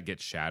see that get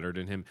shattered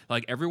in him,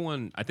 like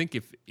everyone, I think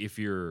if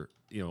you're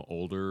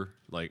older,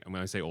 like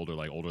when I say older,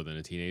 like older than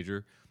a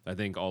teenager, I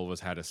think all of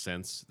us had a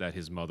sense that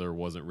his mother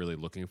wasn't really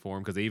looking for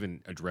him, because they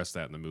even addressed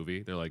that in the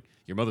movie. They're like,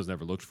 your mother's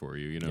never looked for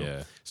you,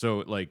 Yeah.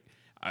 So like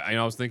I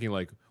was thinking,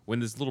 like, when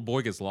this little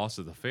boy gets lost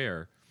at the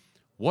fair,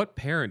 what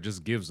parent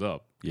just gives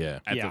up Yeah.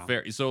 at the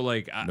fair? So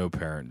like No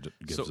parent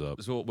gives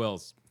up So well,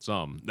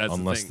 some that's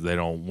unless the thing. they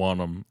don't want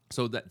them.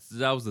 So that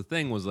was the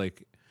thing, was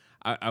like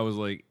I was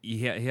like,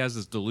 he has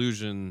this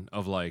delusion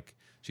of like,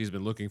 she's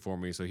been looking for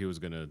me, so he was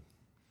gonna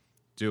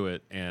do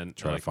it and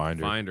Try to like,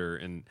 find her.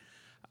 And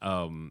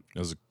It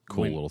was a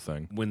cool little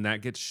thing. when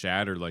that gets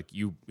shattered, like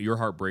your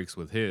heart breaks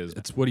with his.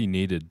 It's what he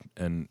needed,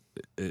 and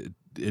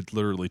it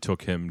literally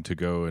took him to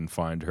go and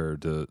find her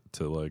to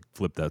like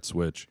flip that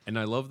switch. And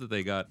I love that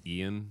they got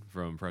Ian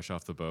from Fresh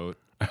Off the Boat.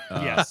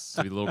 Yes.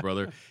 To be the little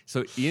brother.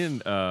 So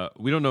Ian,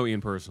 we don't know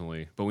Ian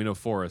personally, but we know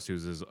Forrest,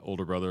 who's his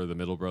older brother, the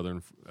middle brother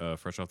in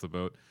Fresh Off the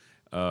Boat.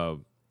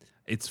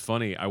 It's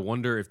funny. I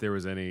wonder if there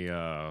was any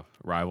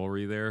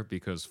rivalry there,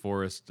 because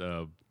Forrest,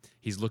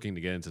 he's looking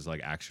to get into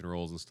like action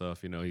roles and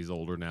stuff. He's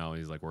older now, and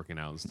he's like working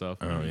out and stuff.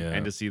 Oh, yeah.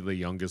 And to see the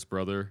youngest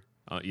brother,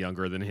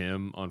 younger than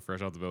him, on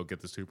Fresh Off the Boat get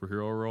the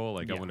superhero role,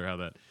 like I wonder how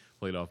that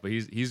played off. But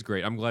he's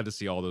great. I'm glad to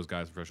see all those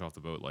guys from Fresh Off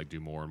the Boat like do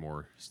more and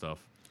more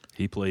stuff.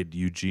 He played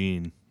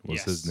Eugene,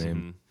 was his Yes.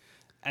 name.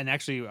 And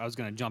actually, I was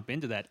going to jump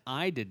into that.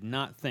 I did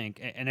not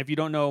think, and if you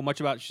don't know much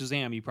about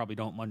Shazam, you probably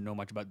don't know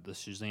much about the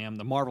Shazam,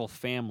 the Marvel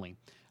family.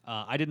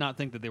 I did not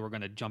think that they were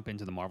going to jump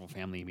into the Marvel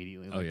family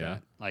immediately. Like yeah?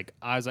 that. Like,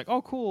 I was like,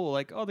 oh, cool.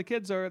 Like, oh, the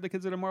kids are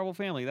the Marvel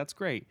family. That's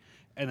great.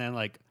 And then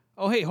like,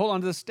 oh, hey, hold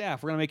on to the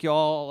staff. We're going to make you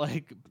all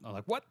like, I'm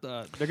like, what?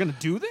 They're going to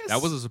do this?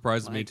 That was a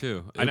surprise to me Like,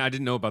 too. And I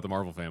didn't know about the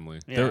Marvel family.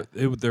 Yeah.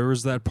 There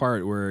was that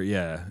part where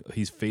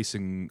he's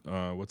facing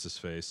what's his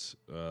face,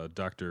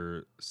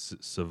 Dr.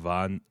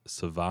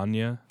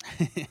 Savanya.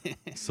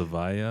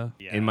 Savaya.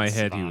 Yeah, In my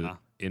head, he was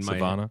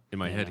Savannah. in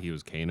my head he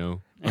was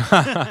Kano.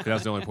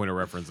 That's the only point of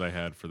reference I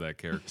had for that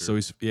character. So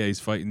he's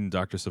fighting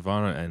Dr.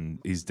 Savannah, and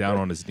he's down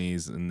on his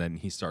knees, and then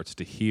he starts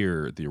to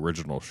hear the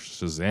original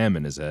Shazam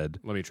in his head.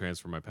 let me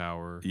transfer my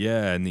power.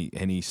 Yeah, and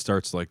he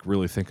starts like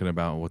really thinking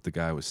about what the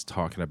guy was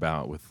talking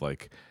about with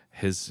like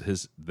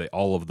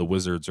all of the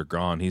wizards are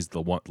gone. He's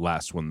the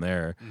last one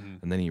there,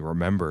 and then he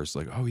remembers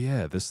like, oh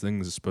yeah, this thing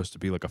is supposed to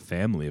be like a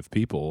family of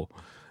people.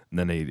 And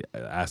then he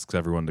asks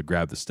everyone to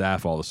grab the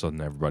staff. All of a sudden,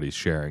 everybody's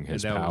sharing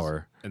his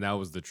power. And that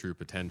was the true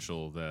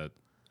potential that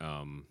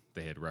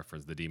they had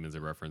referenced, the demons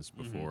had referenced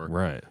before.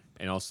 Right.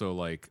 And also,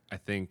 like, I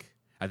think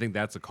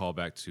that's a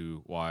callback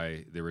to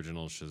why the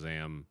original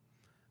Shazam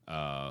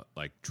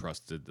like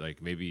trusted,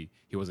 like, maybe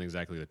he wasn't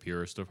exactly the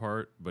purest of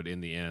heart, but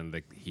in the end,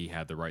 like, he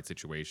had the right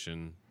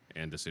situation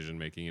and decision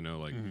making.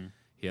 Like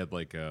he had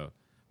like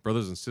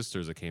brothers and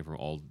sisters that came from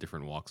all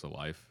different walks of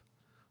life.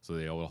 So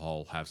they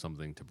all have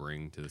something to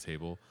bring to the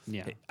table.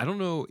 Yeah. I don't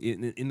know.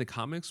 In the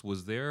comics,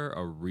 was there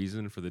a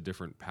reason for the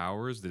different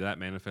powers? Did that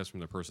manifest from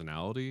their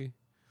personality?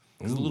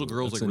 Because the little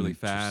girl's that's like really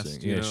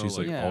interesting. fast. Yeah, she's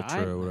like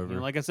ultra or whatever. You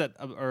know, like I said,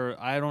 or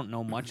I don't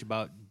know much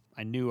about.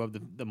 I knew of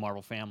the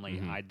Marvel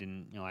family. I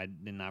didn't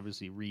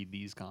obviously read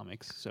these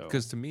comics. So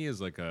because to me,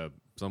 as like a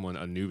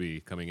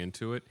newbie coming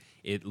into it,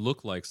 it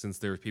looked like, since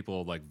there's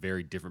people of like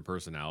very different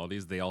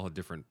personalities, they all had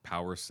different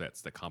power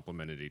sets that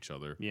complemented each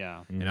other.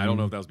 yeah, And I don't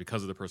know if that was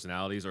because of the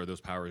personalities, or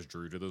those powers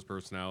drew to those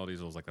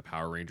personalities. It was like the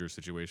Power Rangers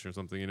situation or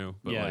something,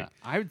 But yeah.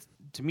 like,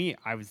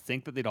 I would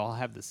think that they'd all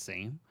have the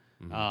same,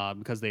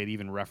 because they had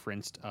even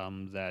referenced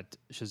that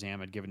Shazam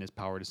had given his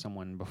power to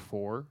someone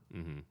before.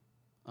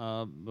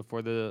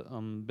 Before the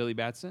Billy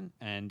Batson,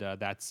 and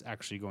that's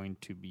actually going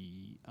to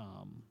be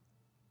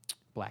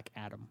Black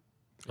Adam.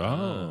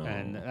 Oh.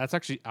 And that's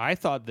actually, I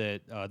thought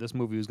that this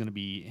movie was going to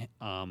be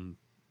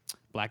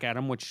Black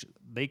Adam, which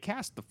they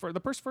cast the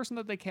first person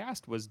that they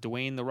cast was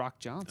Dwayne the Rock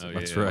Johnson. Oh,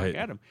 That's yeah. right. Black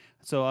Adam.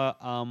 So I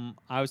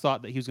always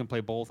thought that he was going to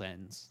play both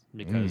ends,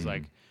 because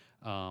like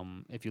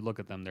if you look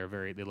at them, they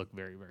look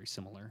very, very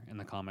similar in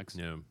the comics.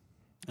 yeah.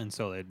 And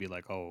so they'd be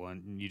like, oh,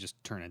 and you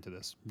just turn into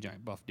this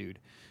giant buff dude.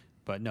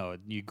 But no,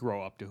 you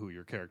grow up to who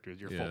your character is,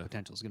 your full Yeah.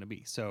 potential is going to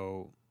be.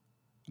 So,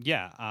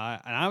 yeah,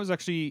 and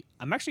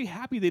I'm actually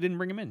happy they didn't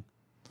bring him in.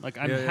 Like,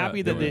 I'm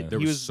happy that There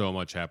he was was. so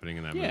much happening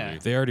in that Yeah. movie.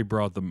 They already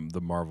brought the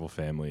Marvel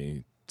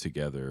family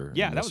together.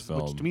 Yeah, in that this was,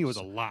 which film. to me was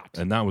a lot.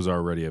 And that was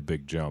already a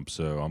big jump,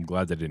 so I'm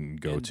glad they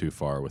didn't go too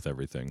far with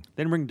everything.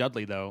 They didn't bring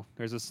Dudley though.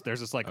 There's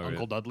this like Oh,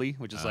 Uncle yeah. Dudley,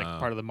 which is like Oh.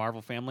 part of the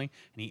Marvel family,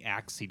 and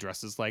he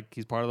dresses like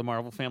he's part of the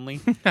Marvel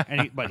family,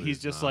 but he's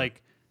just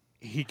like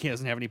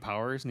doesn't have any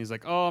powers, and he's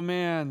like, oh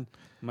man,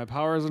 my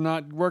powers are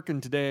not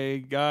working today,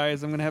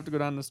 guys. I'm gonna have to go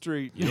down the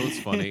street. You know what's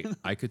funny?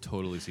 I could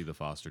totally see the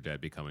foster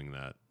dad becoming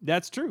that,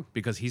 That's true.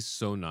 because he's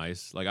so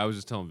nice. Like, I was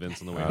just telling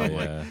Vince on the way Oh, home,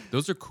 yeah. like,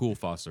 those are cool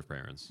foster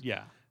parents.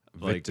 Yeah.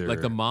 Like Victor.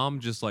 the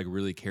mom just like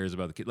really cares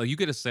about the kid. Like, you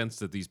get a sense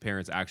that these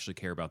parents actually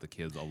care about the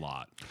kids a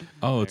lot.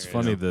 Oh, it's There it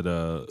funny is. that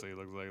That's what he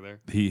looks like there.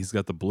 he's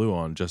got the blue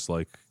on just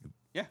like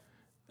Yeah.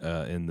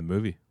 in the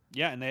movie.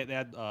 Yeah, and they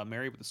had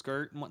Mary with the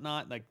skirt and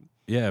whatnot. Like,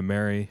 Yeah,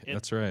 Mary. It-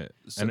 That's right.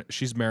 So- And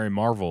she's Mary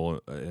Marvel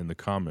in the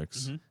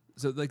comics. Mhm.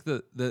 So like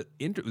the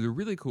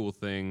really cool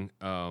thing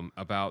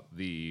about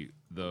the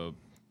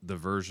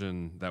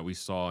version that we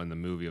saw in the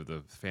movie of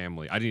the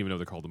family, I didn't even know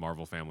they're called the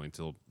Marvel family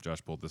until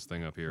Josh pulled this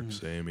thing up here.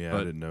 Same. Yeah, I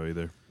But- didn't know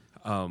either.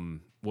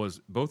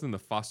 Was both in the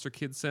foster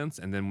kid sense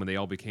and then when they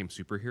all became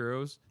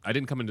superheroes. I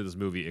didn't come into this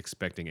movie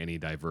expecting any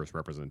diverse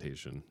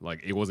representation.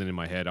 Like it wasn't in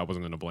my head. I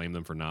wasn't going to blame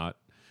them for not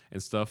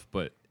and stuff.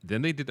 But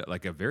then they did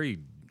like a very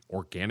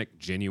organic,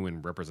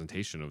 genuine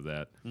representation of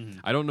that.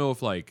 I don't know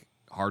if like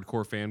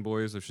hardcore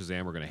fanboys of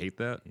Shazam are going to hate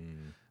that.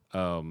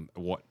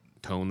 What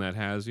tone that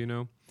has, you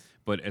know.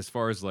 But as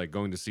far as like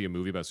going to see a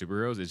movie about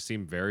superheroes, it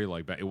seemed very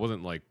like it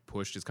wasn't like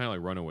pushed. It's kind of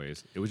like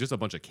Runaways. It was just a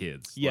bunch of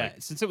kids. yeah, Like,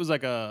 since it was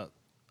like a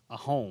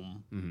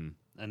home,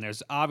 and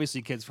there's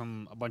obviously kids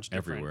from a bunch of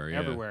different Everywhere, yeah.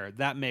 everywhere.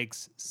 That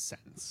makes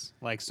sense.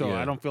 Like, so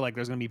Yeah. I don't feel like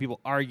there's gonna be people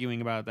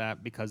arguing about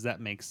that because that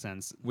makes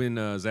sense. when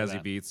Zazie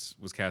that. Beetz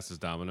was cast as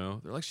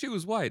Domino, they're like, she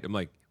was white. I'm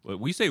like, well,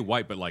 we say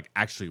white, but like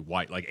actually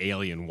white, like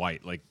alien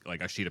white, like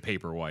a sheet of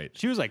paper white,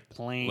 She was like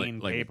plain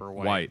like paper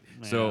white.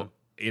 Yeah. So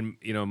in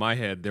my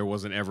head, there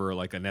wasn't ever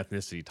like an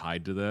ethnicity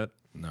tied to that.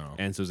 No.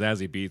 And so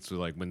Zazie Beetz was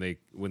like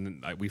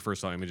when we first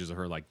saw images of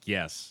her, like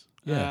yes,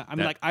 Yeah, I mean,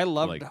 that-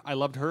 like I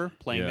loved her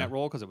playing Yeah. that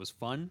role because it was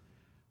fun.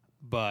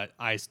 But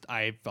I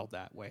felt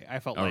that way. I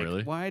felt Oh, like,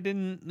 really? why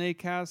didn't they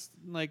cast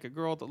like a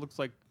girl that looks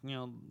like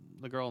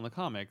the girl in the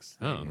comics?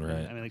 Oh,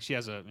 right. I mean, like she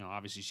has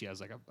obviously she has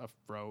like a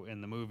fro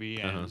in the movie,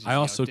 and Uh-huh. she's, I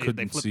also they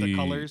couldn't flip see- the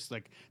colors.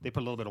 Like they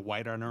put a little bit of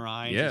white on her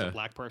eye. And she's Yeah. a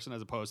black person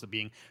as opposed to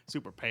being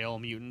super pale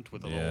mutant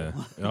with a Yeah.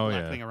 little Oh,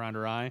 black yeah. thing around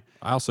her eye.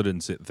 I also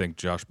didn't think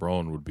Josh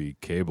Brolin would be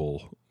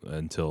Cable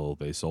until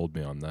they sold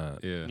me on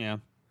that. yeah. Yeah.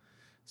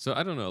 So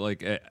I don't know,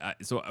 like,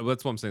 so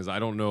that's what I'm saying is I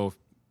don't know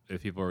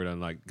if people are gonna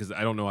like because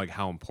I don't know like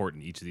how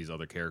important each of these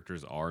other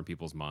characters are in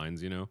people's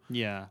minds, you know.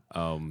 Yeah.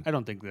 I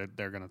don't think that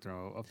they're gonna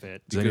throw a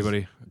fit. Does Because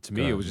anybody? To me,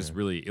 Go it ahead, was just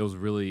yeah.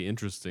 really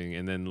interesting,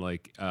 and then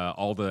like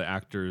all the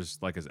actors,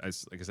 like I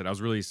said, I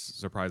was really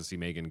surprised to see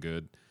Megan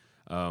Good,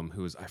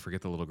 who was I forget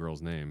the little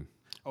girl's name,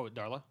 Oh,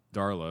 Darla.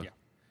 Darla. Yeah.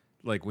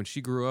 Like when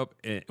she grew up,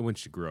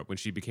 when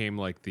she became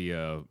like the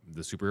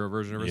superhero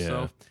version of Yeah.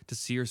 herself, to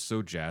see her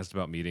so jazzed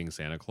about meeting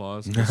Santa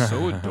Claus, it was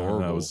so adorable.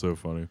 That was so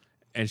funny.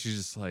 And she's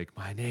just like,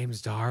 "My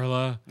name's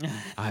Darla.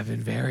 I've been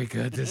very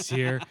good this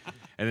year."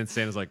 And then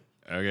Santa's like,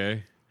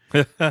 "Okay."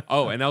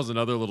 Oh, and that was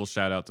another little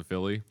shout out to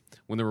Philly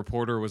when the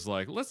reporter was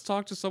like, "Let's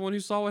talk to someone who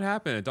saw what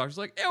happened." And Doctor's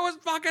like, "It was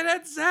fucking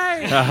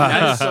insane."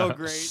 That is so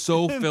great.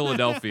 so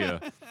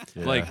Philadelphia.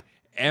 Like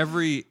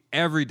every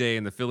day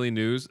in the Philly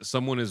news,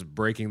 someone is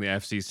breaking the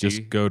FCC.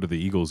 Just go to the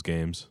Eagles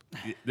games.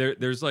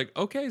 There's like,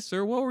 "Okay,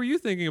 sir, what were you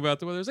thinking about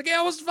the weather?" It's like,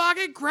 "It was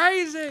fucking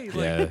crazy." Like,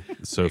 Yeah,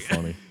 it's so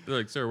funny. they're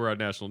like, "Sir, we're on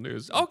national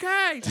news."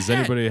 Okay. Does shit.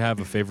 anybody have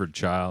a favorite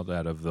child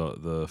out of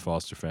the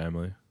foster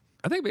family?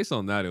 I think based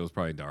on that, it was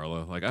probably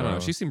Darla. Like, I don't know.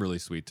 Darla. She seemed really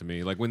sweet to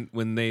me. Like,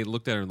 when they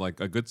looked at her, like,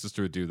 a good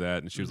sister would do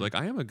that. And she was like,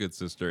 I am a good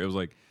sister. It was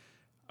like,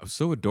 I was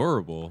so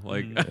adorable.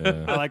 Like,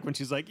 Yeah. I like when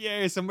she's like,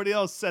 "Yay, somebody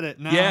else said it."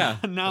 Now, Yeah.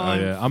 now Oh,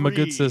 yeah, I'm a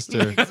good free.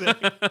 sister.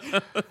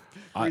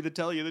 Free to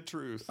tell you the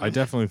truth. I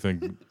definitely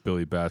think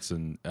Billy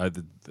Batson,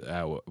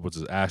 what's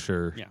his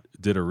Asher, Yeah.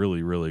 did a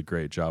really, really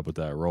great job with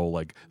that role.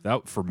 Like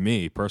that for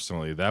me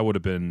personally, that would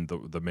have been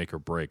the make or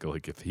break.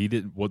 Like if he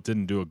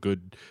didn't do a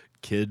good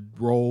kid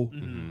role,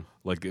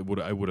 like it would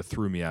have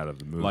threw me out of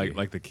the movie.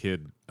 like the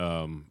kid,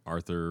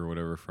 Arthur or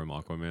whatever from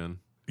Aquaman.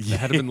 That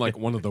had been like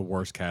one of the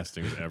worst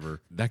castings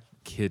ever. That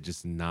kid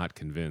just not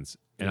convinced.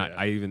 And Yeah.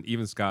 I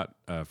even Scott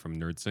from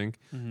NerdSync,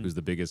 who's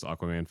the biggest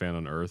Aquaman fan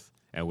on earth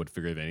and would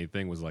figure if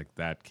anything, was like,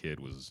 that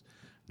kid was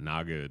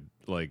not good.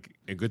 Like,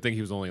 a good thing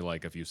he was only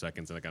like a few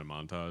seconds in that kind of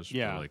montage.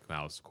 Yeah. But, like,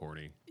 wow, it's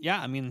corny.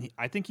 Yeah, I mean,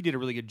 I think he did a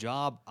really good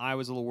job. I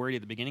was a little worried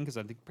at the beginning because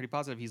I think pretty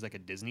positive he's like a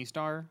Disney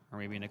star or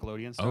maybe a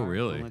Nickelodeon star.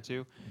 really? one of the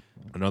two.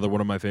 Another one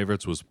of my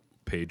favorites was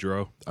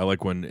Pedro. I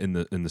like when in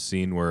the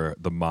scene where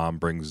the mom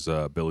brings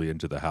Billy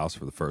into the house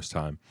for the first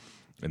time,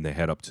 and they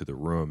head up to the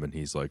room, and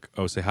he's like,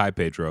 "Oh, say hi,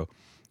 Pedro,"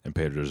 and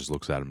Pedro just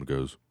looks at him and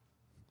goes,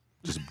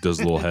 just does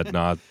a little head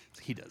nod.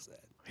 He does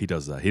that. He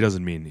does that. He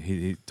doesn't mean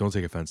he don't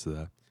take offense to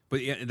that.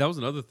 But yeah, that was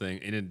another thing.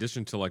 In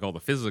addition to like all the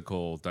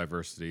physical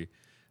diversity,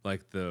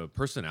 like the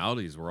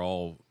personalities were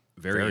all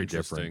very Very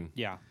interesting. different.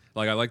 Yeah.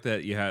 Like I like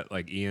that you had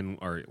like Ian,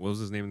 or what was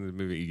his name in the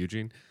movie?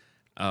 Eugene.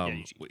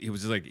 Eugene. He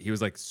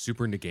was like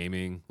super into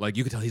gaming. Like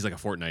you could tell he's like a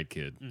Fortnite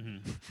kid.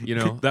 You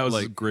know, That was a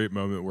like great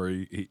moment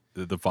where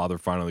the father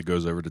finally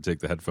goes over to take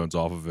the headphones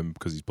off of him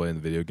because he's playing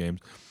the video games,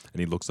 and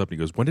he looks up and he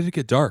goes, "When did it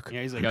get dark?"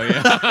 Yeah, he's like, oh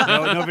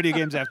yeah. no video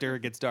games after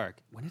it gets dark.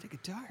 When did it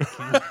get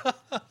dark?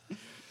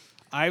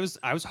 I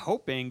was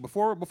hoping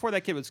before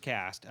that kid was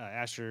cast,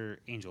 Asher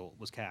Angel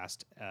was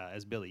cast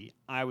as Billy.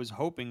 I was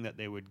hoping that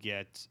they would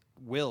get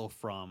Will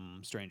from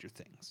Stranger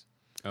Things.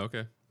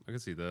 Okay. I can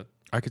see that.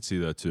 I could see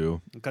that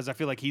too. because I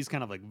feel like he's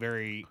kind of like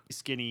very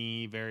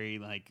skinny, very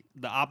like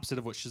the opposite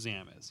of what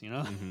Shazam is, you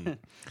know.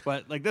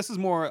 But like this is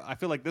more. I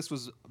feel like this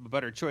was a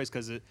better choice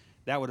because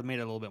that would have made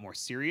it a little bit more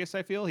serious.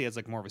 I feel he has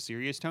like more of a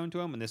serious tone to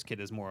him, and this kid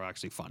is more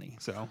actually funny.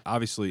 So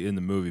Obviously, in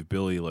the movie,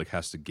 Billy like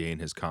has to gain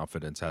his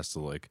confidence, has to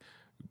like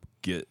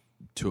get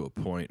to a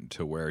point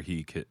to where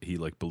he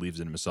like believes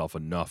in himself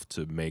enough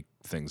to make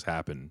things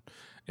happen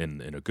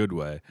in a good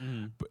way.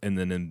 And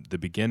then in the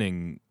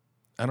beginning,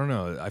 I don't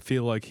know. I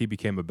feel like he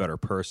became a better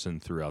person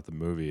throughout the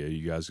movie.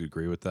 You guys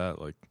agree with that?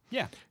 Like,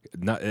 yeah,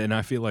 and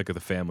I feel like the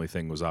family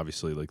thing was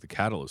obviously like the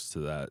catalyst to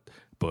that.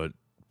 But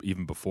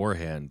even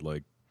beforehand,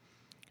 like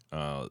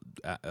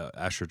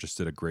Asher just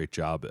did a great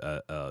job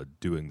at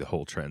doing the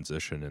whole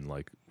transition and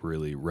like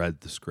really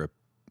read the script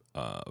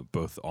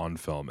both on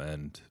film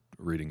and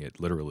reading it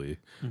literally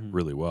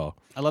really well.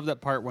 I love that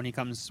part when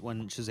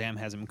Shazam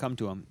has him come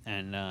to him,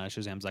 and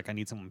Shazam's like, "I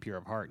need someone pure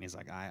of heart," and he's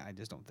like, "I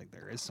just don't think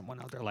there is someone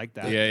out there like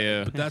that."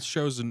 Yeah. But that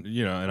shows, and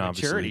Maturity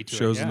obviously to it,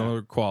 shows yeah.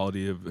 another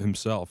quality of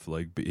himself.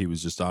 Like he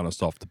was just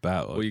honest off the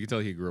bat. Like, Well, you can tell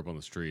he grew up on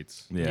the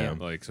streets. Yeah.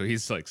 Like, so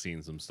he's like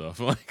seen some stuff.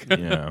 Like,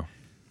 yeah,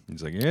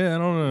 he's like, yeah, I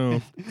don't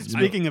know.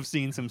 Speaking of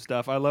seeing some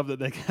stuff, I love that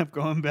they kept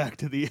going back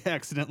to the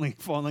accidentally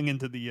falling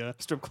into the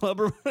strip club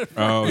or whatever.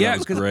 Oh, Yeah, that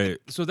was 'cause- great.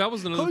 so that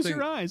was another Close thing.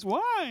 your eyes.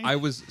 Why? I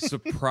was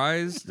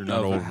surprised You're not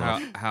of old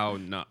how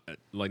not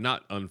like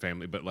not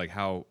unfamily, but like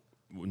how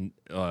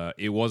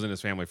it wasn't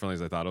as family friendly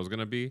as I thought it was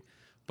gonna be.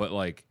 But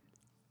like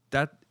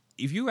that,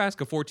 if you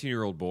ask a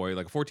 14-year-old boy,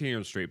 like a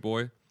 14-year-old straight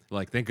boy,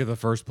 like think of the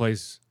first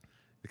place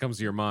that comes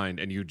to your mind,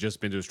 and you've just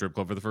been to a strip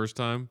club for the first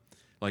time,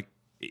 like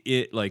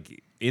it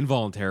like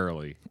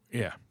involuntarily.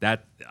 Yeah,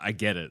 That I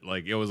get it.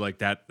 Like it was like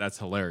that. That's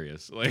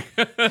hilarious. Like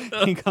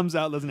He comes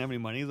out, doesn't have any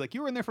money. He's like,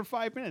 "You were in there for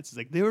 5 minutes." He's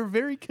like, "They were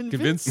very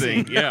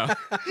convincing. Yeah.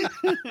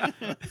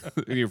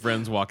 And your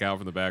friends walk out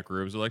from the back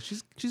rooms. They're like,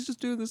 she's just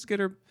doing this to get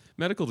her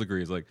medical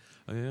degree. It's like,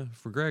 oh yeah,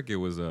 for Greg it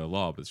was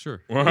law, but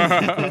sure,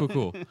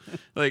 cool.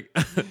 Like,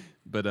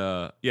 but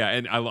yeah,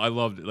 and I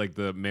loved like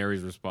the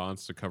Mary's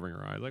response to covering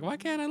her eyes. Like, why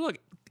can't I look?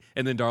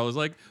 And then Darla's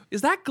like,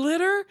 "Is that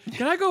glitter?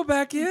 Can I go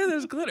back in?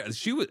 There's glitter."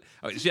 She was.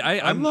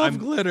 I love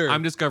glitter.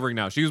 I'm discovering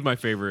now. She was my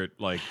favorite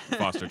like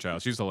foster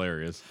child. She's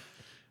hilarious.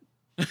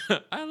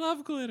 I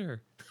love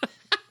glitter.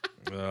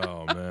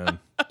 Oh man,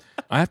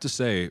 I have to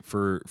say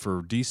for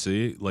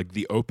DC, like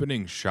the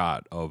opening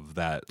shot of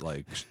that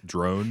like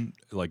drone,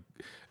 like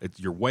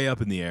you're way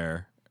up in the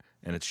air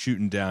and it's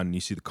shooting down, and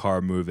you see the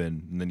car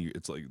moving, and then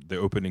it's like the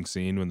opening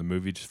scene when the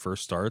movie just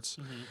first starts.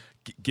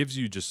 Gives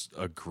you just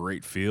a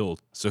great feel.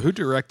 So who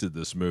directed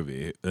this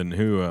movie, and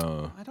who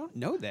I don't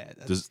know that.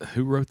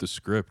 who wrote the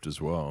script as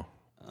well?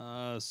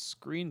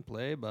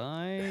 Screenplay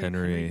by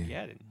Henry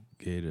Gadden.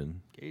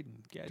 Gaden.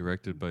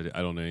 Directed by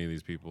I don't know any of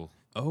these people.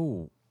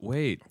 Oh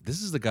wait,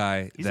 this is the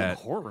guy He's that. in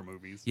horror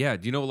movies. Yeah,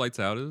 do you know what Lights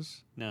Out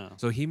is? No.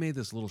 So he made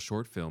this little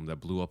short film that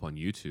blew up on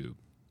YouTube,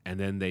 and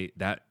then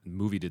that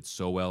movie did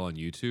so well on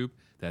YouTube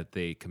that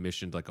they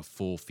commissioned like a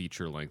full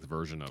feature length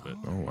version of it.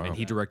 Oh, wow. And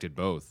he directed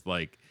both.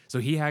 Like, so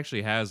he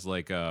actually has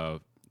like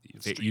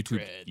Street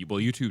YouTube cred.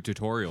 YouTube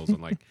tutorials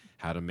on like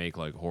how to make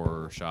like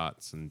horror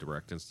shots and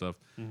direct and stuff.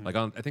 Like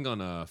I think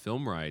on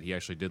Film Ride, he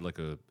actually did like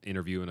a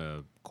interview and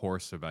a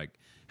course about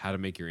how to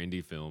make your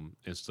indie film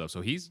and stuff.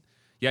 So he's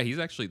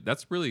actually,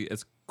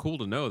 it's cool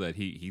to know that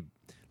he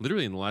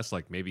literally in the last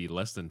like maybe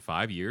less than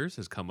 5 years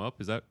has come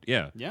up. Is that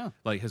Yeah.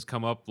 like has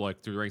come up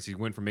like through the ranks. He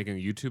went from making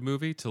a YouTube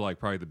movie to like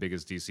probably the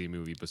biggest DC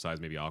movie besides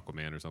maybe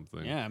Aquaman or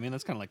something. Yeah, I mean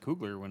that's kind of like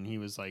Coogler when he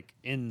was like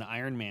in the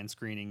Iron Man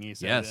screening. He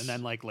said, Yes. and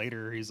then like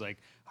later he's like,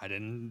 I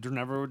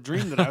never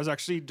dreamed that I was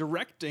actually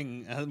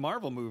directing a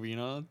Marvel movie. You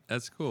know?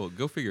 That's cool.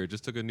 Go figure. It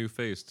just took a new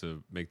face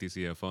to make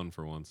DC have fun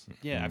for once.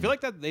 Yeah, I feel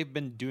like that they've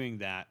been doing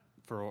that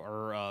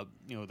or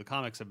the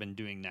comics have been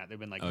doing that. They've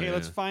been like, Oh, hey, yeah.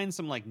 let's find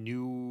some like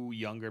new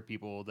younger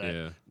people that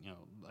Yeah.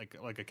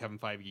 like a Kevin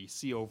Feige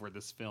see over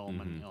this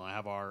film and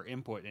have our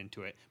input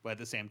into it, but at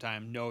the same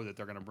time know that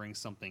they're going to bring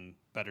something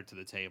better to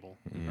the table,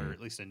 or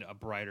at least a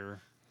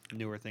brighter,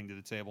 newer thing to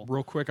the table.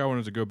 Real quick, I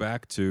wanted to go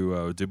back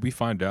to did we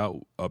find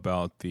out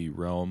about the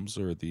realms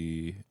or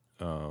the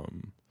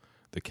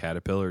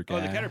caterpillar guy?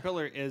 Oh, the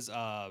caterpillar is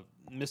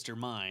Mr.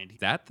 Mind.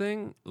 That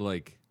thing,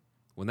 like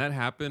when that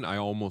happened, I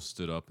almost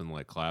stood up and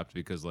like clapped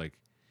because like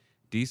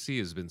DC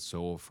has been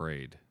so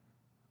afraid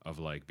of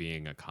like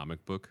being a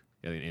comic book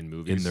in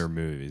movies. in their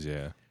movies,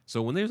 yeah.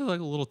 So when there's like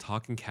a little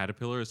talking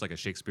caterpillar, it's like a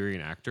Shakespearean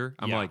actor.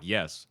 I'm Yeah. like,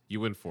 yes, you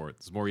win for it.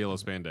 There's more yellow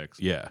spandex.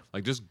 Yeah.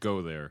 Like just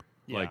go there.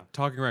 Yeah. Like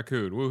talking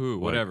raccoon, woohoo,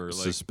 whatever. Like,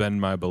 Like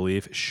suspend my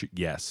belief.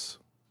 Yes.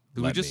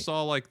 we Let just me.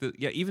 saw like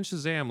even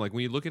Shazam. Like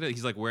when you look at it,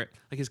 he's like wearing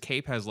like his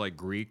cape has like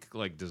Greek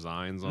like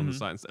designs on the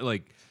side. And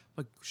like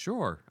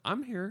sure,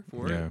 I'm here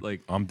for Yeah. it.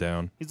 Like I'm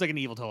down. He's like an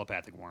evil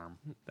telepathic worm.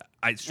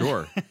 I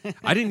sure.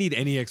 I didn't need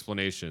any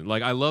explanation.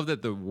 Like I love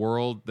that the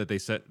world that they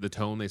set, the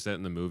tone they set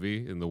in the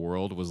movie in the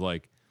world was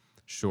like,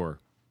 sure,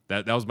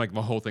 That was like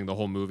my whole thing, the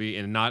whole movie,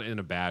 and not in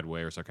a bad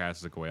way or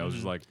sarcastic way. I was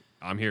just like,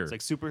 I'm here. It's like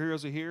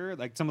superheroes are here.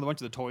 Like some of the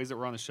bunch of the toys that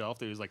were on the shelf,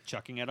 they was like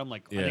chucking at them.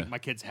 Like I think my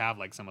kids have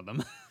like some of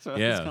them. So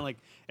Yeah. it's kind of like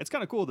it's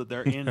kind of cool that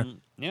they're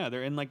in.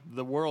 they're in like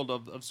the world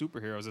of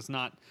superheroes. It's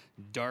not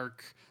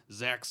dark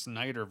Zack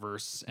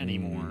Snyderverse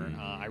anymore.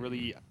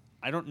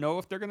 I don't know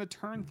if they're going to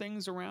turn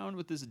things around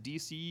with this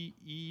DC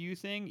EU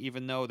thing,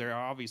 even though they're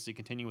obviously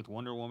continuing with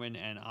Wonder Woman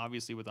and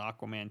obviously with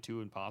Aquaman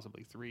 2 and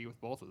possibly 3 with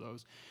both of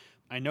those.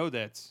 I know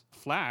that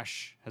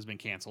Flash has been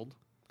canceled,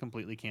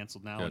 completely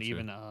canceled now, and Gotcha.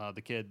 even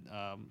the kid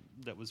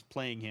that was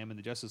playing him in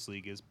the Justice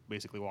League is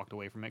basically walked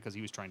away from it because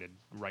he was trying to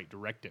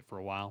direct it for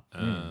a while.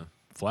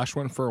 Flash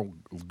went for a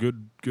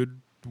good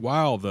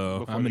while though.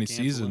 Before How they many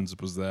canceled seasons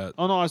was that?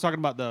 Oh no, I was talking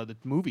about the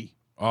movie.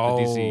 Oh,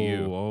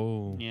 DCU.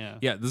 Oh, Yeah.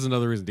 Yeah, this is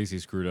another reason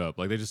DC screwed up.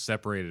 Like they just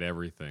separated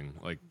everything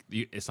like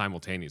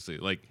simultaneously.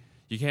 Like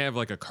you can't have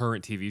like a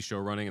current TV show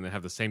running and then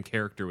have the same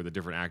character with a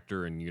different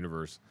actor and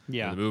universe in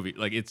the movie.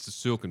 Like it's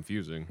just so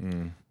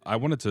confusing. I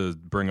wanted to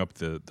bring up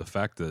the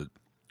fact that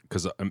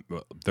because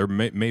there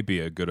may be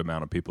a good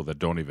amount of people that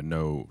don't even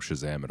know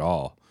Shazam at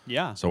all.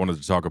 Yeah. So I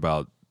wanted to talk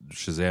about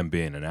Shazam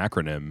being an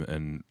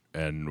acronym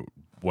and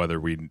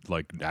whether we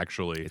like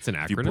actually It's an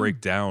if you acronym?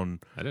 break down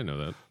I didn't know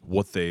that.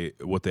 what they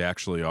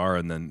actually are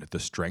and then the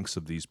strengths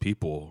of these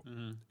people,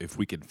 if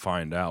we can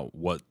find out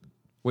what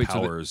Wait,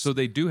 powers. so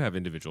they do have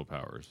individual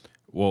powers.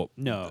 well,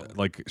 No.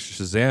 like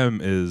Shazam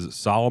is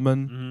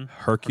Solomon,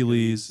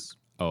 Hercules,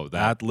 Oh,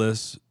 that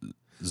Atlas,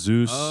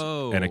 Zeus,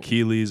 Oh. and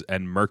Achilles,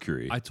 and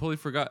Mercury. I totally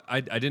forgot. I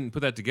didn't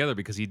put that together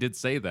because he did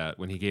say that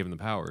when he gave him the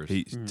powers.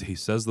 he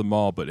says them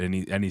all, but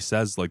he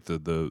says like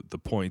the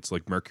points,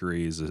 like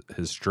Mercury is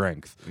his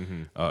strength,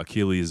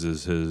 Achilles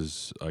is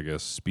his, I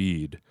guess,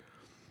 speed.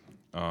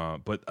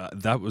 But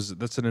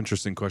that's an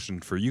interesting question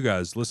for you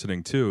guys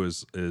listening too.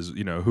 Is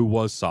who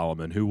was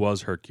Solomon, who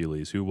was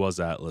Hercules, who was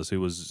Atlas,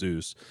 who was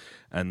Zeus,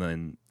 and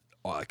then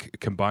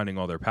combining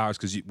all their powers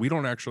because we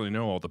don't actually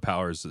know all the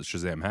powers that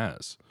Shazam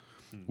has.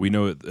 We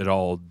know it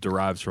all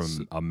derives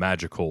from a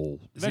magical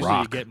Eventually, you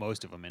rock. get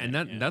most of them in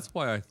and it. that's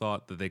why I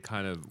thought that they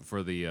kind of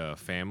for the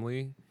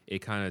family it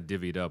kind of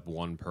divvied up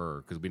one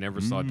per because we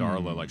never saw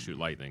Darla like shoot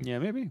lightning. Yeah,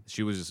 maybe.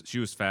 She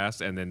was fast,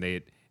 and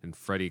then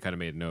Freddie kind of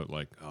made a note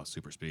like, oh,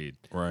 super speed.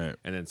 Right.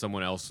 And then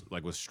someone else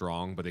like was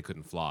strong, but they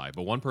couldn't fly.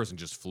 But one person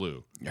just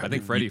flew. Yeah, I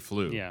think Freddie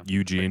flew. Yeah.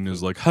 Eugene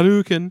is like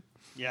Hadouken.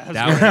 Yeah.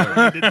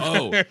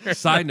 That was,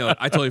 side note,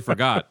 I totally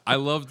forgot. I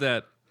love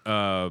that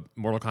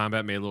Mortal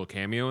Kombat made a little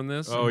cameo in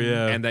this. Oh,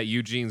 yeah. And that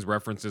Eugene's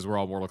references were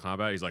all Mortal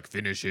Kombat. He's like,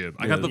 finish him.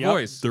 I got the Yep.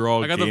 voice. They're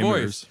all I got the gamers.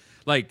 voice.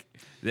 Like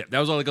that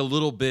was like a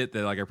little bit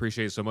that like I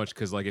appreciate so much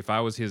because like if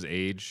I was his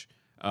age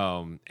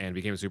and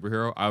became a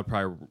superhero, I would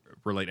probably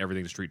relate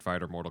everything to Street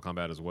Fighter, Mortal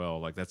Kombat as well.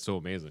 Like that's so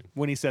amazing.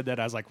 When he said that,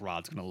 I was like,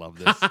 Rod's gonna love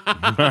this.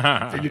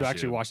 You'd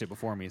actually watched it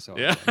before me, so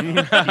Yeah. he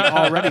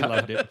already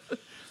loved it.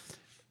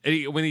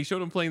 And when he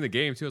showed him playing the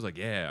game too, I was like,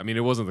 yeah. I mean,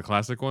 it wasn't the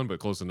classic one, but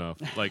close enough.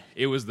 Like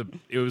it was the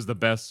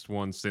best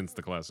one since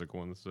the classic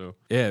one. So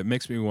Yeah, it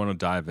makes me want to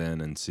dive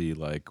in and see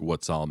like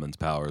what Solomon's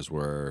powers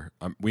were.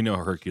 We know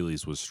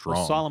Hercules was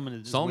strong. Solomon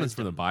is Solomon's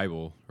from wisdom. the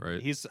Bible,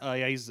 right? He's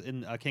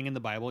in a king in the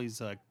Bible.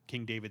 He's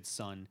King David's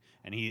son,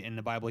 and he in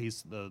the Bible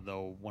he's the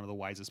one of the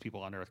wisest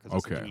people on earth because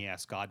that's the Okay. thing he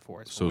asked God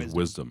for. So it's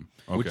wisdom.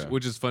 Okay.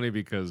 Which is funny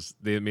because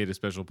they made a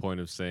special point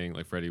of saying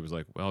like Freddie was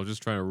like, well, I was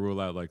just trying to rule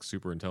out like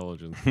super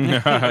intelligence.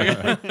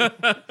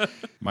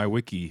 My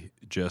wiki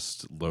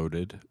just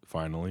loaded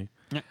finally,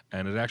 Yeah.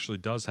 and it actually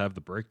does have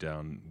the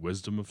breakdown: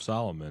 wisdom of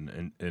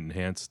Solomon,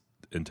 enhanced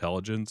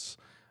intelligence,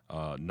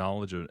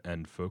 knowledge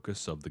and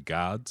focus of the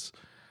gods,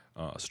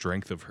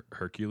 strength of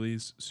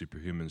Hercules,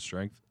 superhuman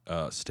strength,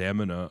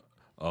 stamina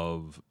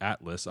of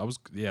Atlas. I was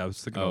thinking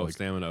Oh, of like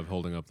stamina of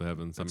holding up the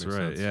heavens. That that's makes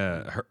right.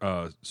 sense.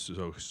 Yeah.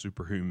 So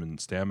superhuman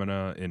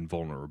stamina,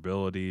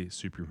 invulnerability,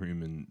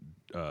 superhuman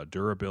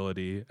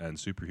durability, and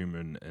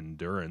superhuman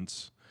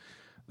endurance.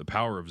 The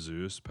power of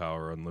Zeus,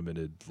 power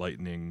unlimited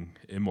lightning,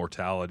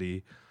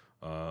 immortality,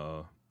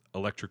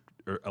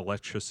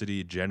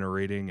 electricity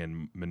generating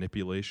and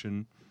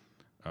manipulation,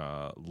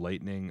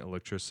 lightning,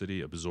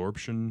 electricity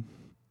absorption,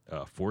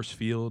 force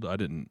field. I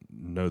didn't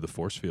know the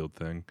force field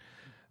thing.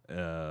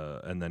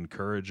 And then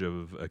courage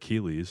of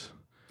Achilles,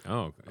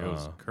 Oh, it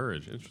was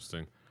courage.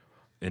 Interesting.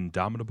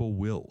 indomitable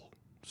will,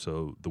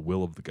 so the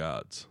will of the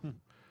gods,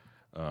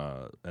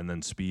 and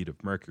then speed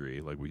of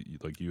Mercury, like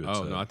you had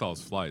Oh said. no, I thought it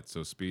was flight.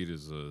 So speed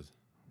is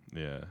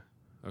Yeah,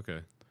 okay.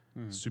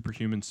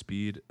 superhuman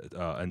speed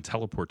and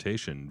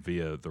teleportation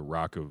via the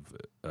rock of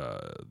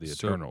the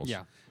So- Eternals.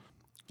 Yeah.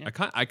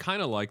 I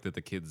kind of like that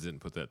the kids didn't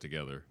put that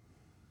together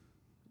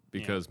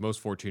because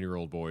most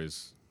 14-year-old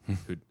boys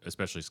who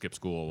especially skip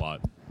school a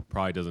lot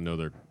probably doesn't know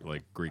their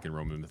like Greek and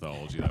Roman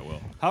mythology that well.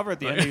 However, at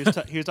the end,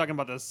 he was talking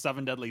about the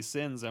 7 deadly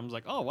sins. I was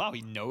like, oh wow,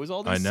 he knows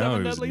all these. I know,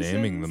 7 he was deadly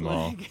naming sins? them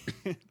all.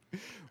 Like,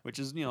 which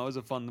is is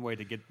a fun way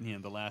to get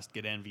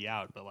get envy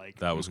out. But like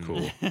That was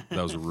cool. That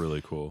was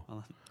really cool.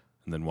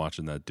 And then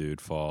watching that dude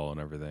fall and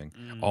everything.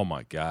 Oh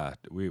my god,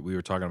 we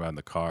were talking about in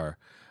the car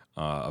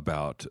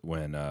about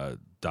when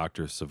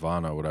Dr.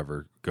 Savannah,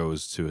 whatever,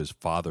 goes to his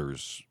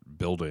father's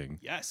building,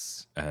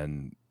 Yes.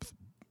 and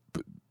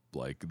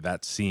like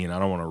that scene. I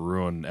don't want to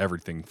ruin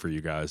everything for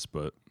you guys,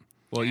 but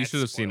Well, you It's should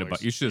have seen it.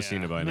 spoilers. You should have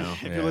seen it by now.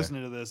 If Yeah. you're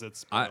listening to this, it's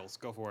spoils.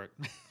 Go for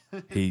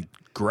it. he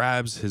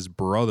grabs his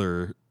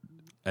brother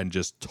and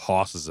just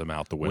tosses him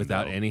out the window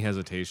Without any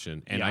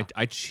hesitation, and Yeah.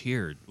 I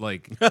cheered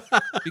like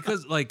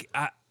because like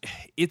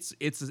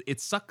it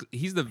sucks.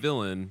 He's the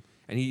villain,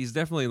 and he's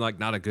definitely like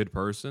not a good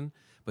person,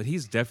 but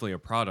he's definitely a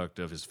product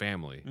of his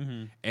family.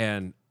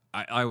 And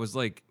I was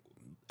like,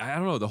 I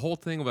don't know, the whole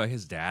thing about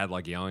his dad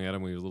like yelling at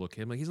him when he was a little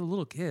kid. I'm like, he's a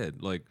little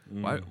kid. Like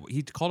why,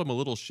 he called him a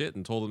little shit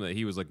and told him that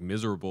he was like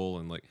miserable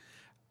and like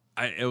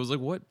it was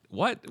like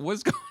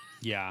what's going.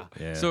 Yeah.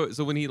 Yeah. So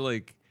when he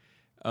like,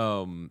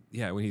 when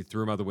he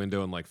threw him out the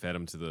window and like fed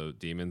him to the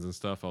demons and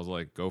stuff, I was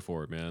like, go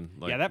for it, man.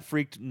 Like, Yeah, that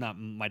freaked not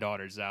my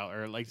daughters out,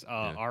 or like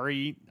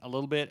Ari a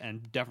little bit,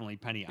 and definitely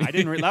Penny. I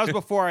didn't. That was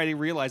before I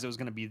realized it was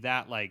going to be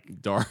that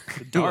like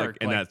dark, dark,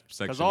 in that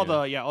section. because all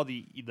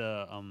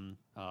the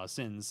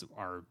sins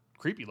are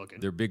creepy looking.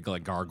 they're big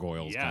like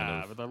gargoyles, yeah,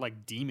 kind of. but they're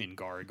like demon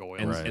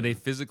gargoyles. And, Right. and they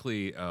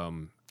physically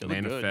look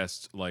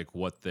manifest like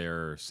what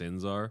their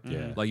sins are.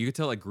 Yeah. Like you could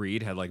tell like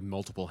Greed had like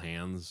multiple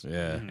hands.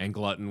 Yeah. And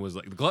Glutton was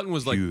like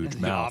Huge the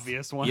mouth.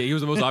 obvious one. yeah, he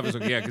was the most obvious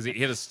one. Yeah, because he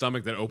had a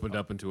stomach that opened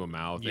up into a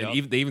mouth. Yep.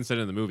 And they even said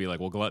it in the movie,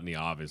 like, well, gluttony,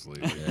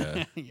 obviously.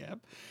 Yeah. Yep.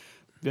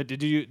 But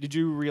did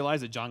you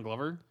realize that John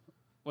Glover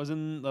was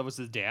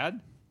his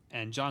dad,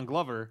 and John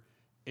Glover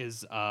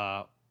was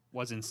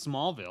in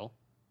Smallville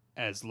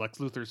as Lex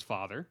Luthor's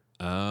father.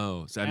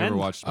 Oh, so I never And-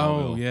 watched Oh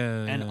Smallville.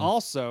 yeah. And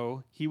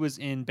also, he was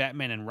in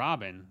Batman and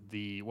Robin,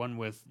 the one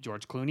with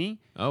George Clooney.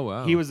 Oh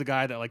wow. He was the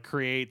guy that like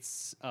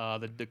creates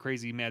the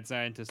crazy mad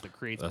scientist that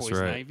creates That's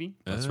poison right. ivy.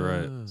 That's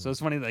right. So it's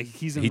funny, like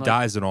he's in. He like,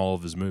 dies in all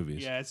of his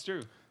movies. Yeah, it's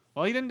true.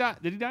 Well, he didn't die.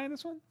 Did he die in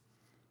this one?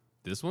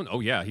 This one? Oh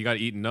yeah, he got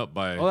eaten up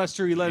by. Oh, that's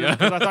true. He let him.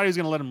 'Cause I thought he was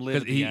gonna let him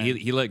live. because At the end.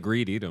 he let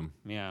Greed eat him.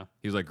 Yeah.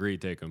 He was like,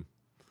 Greed, take him.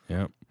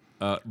 Yeah.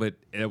 But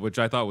which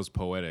I thought was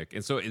poetic,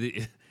 and so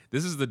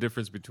this is the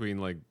difference between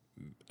like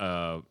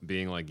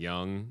being like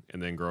young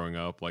and then growing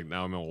up. Like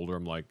now I'm older,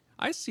 I'm like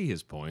I see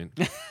his point.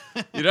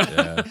 You know?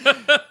 Yeah.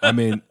 I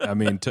mean,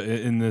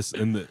 in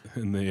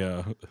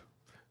the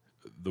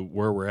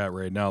where we're at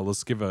right now,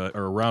 let's give a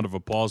round of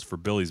applause for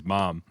Billy's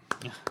mom.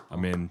 I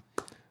mean,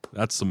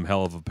 that's some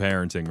hell of a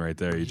parenting right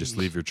there. You just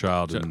leave your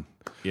child and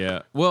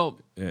Yeah. Well,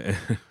 I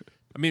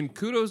mean,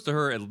 kudos to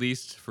her at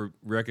least for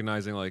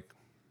recognizing like,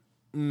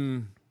 she's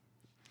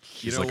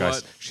you know like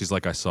what? she's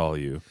like I saw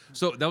you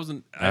So that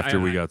wasn't after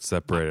we got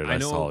separated. I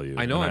know, saw you.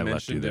 I know. and I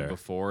left you mentioned it there.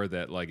 before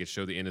that like it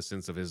showed the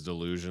innocence of his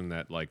delusion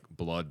that like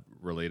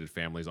blood-related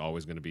family is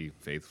always going to be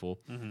faithful.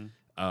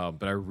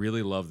 But I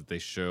really love that they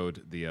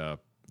showed the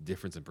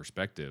difference in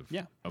perspective.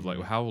 Yeah. Of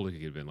like how old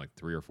he had been, like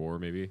 3 or 4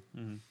 maybe.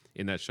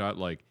 In that shot,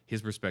 like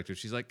his perspective,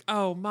 she's like,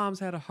 "Oh, mom's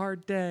had a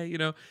hard day," you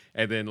know.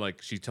 And then like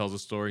she tells a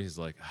story, he's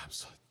like, "I'm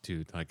so,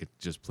 dude, I could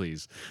just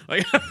please."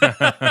 Like,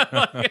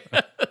 I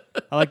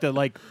like that.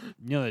 Like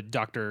that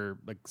Dr.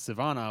 like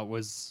Savannah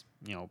was.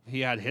 He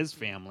had his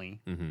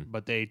family,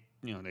 but they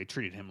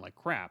treated him like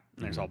crap.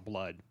 And there's all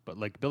blood. But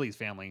like Billy's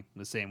family,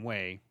 the same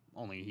way.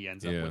 Only he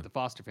ends up Yeah. with the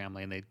foster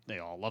family, and they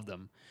all love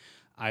them.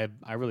 I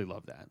really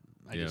love that.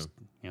 I Yeah. just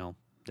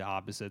the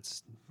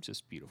opposites,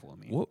 just beautiful to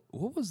me.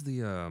 what was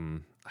the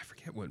I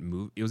forget what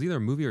movie. It was either a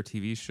movie or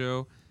TV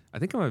show. I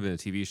think it might have been a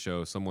TV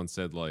show. Someone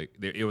said like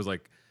it was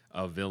like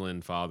a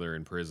villain father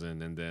in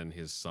prison, and then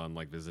his son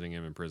like visiting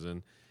him in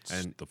prison.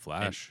 And The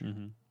Flash.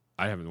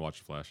 I haven't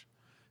watched Flash,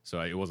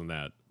 so it wasn't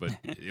that, but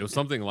it was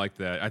something like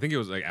that. I think it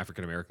was like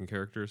African American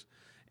characters,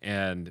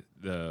 and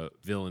the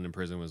villain in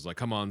prison was like,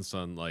 "Come on,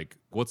 son, like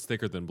what's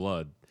thicker than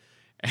blood?"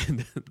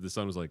 And the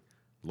son was like,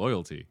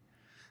 "Loyalty."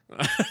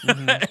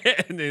 And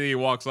then he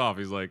walks off.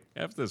 He's like,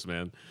 "F this,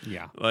 man."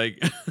 Yeah.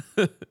 Like,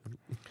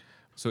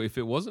 so if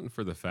it wasn't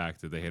for the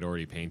fact that they had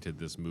already painted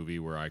this movie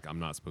where I'm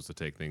not supposed to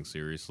take things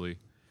seriously,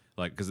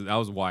 like, because that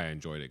was why I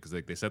enjoyed it, because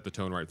they set the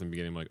tone right from the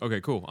beginning. I'm like,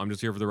 okay, cool, I'm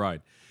just here for the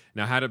ride.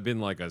 Now, had it been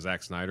like a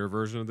Zack Snyder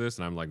version of this,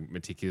 and I'm like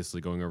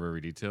meticulously going over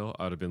every detail,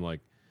 I would have been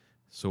like,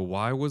 so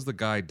why was the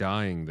guy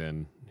dying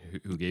then?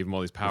 Who gave him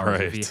all these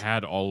powers if he Right.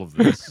 had all of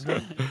this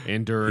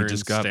endurance, He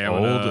just got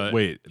stamina, old.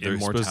 Wait,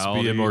 there's supposed to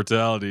be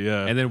immortality.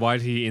 Yeah. And then why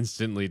did he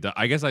instantly die?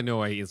 I guess I know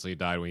why he instantly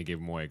died when he gave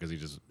him away, because he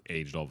just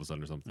aged all of a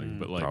sudden or something.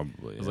 But like,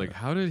 Probably, I was yeah. like,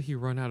 how did he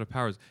run out of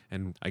powers?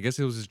 And I guess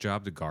it was his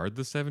job to guard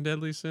the 7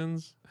 deadly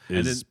sins. And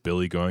Is then,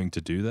 Billy going to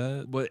do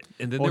that?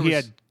 and then Well, there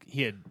was,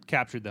 he had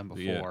captured them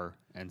Yeah. before,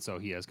 and so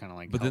he has kind of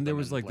like. but then held there them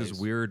was in like this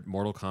place. weird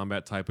Mortal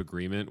Kombat type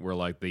agreement where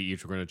like they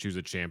each were going to choose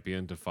a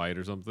champion to fight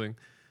or something.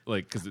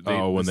 Like, because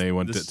When they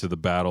went to the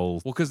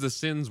battle. well, because the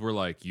sins were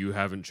like, you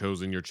haven't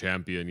chosen your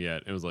champion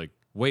yet. It was like,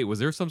 Wait, was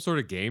there some sort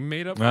of game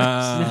made up?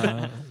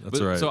 That's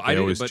But- right. So They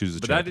always but, choose a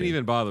but that didn't champion.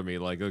 even bother me.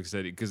 Like I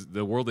said, because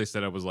the world they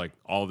set up was like,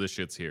 all this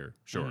shit's here.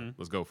 Sure,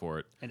 let's go for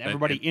it. And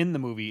everybody in the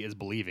movie is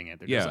believing it.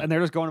 They're Yeah. and they're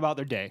just going about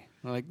their day.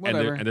 They're like,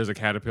 whatever. And there's a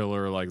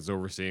caterpillar like is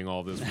overseeing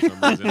all this for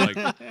some reason.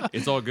 Like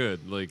it's all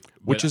good. Like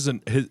Which but-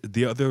 isn't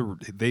the other.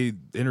 They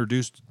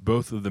introduced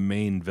both of the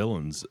main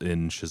villains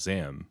in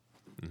Shazam.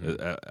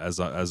 As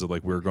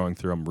like we were going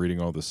through, I'm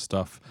reading all this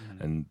stuff,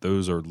 and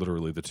those are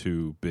literally the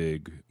two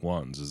big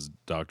ones: is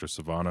Dr.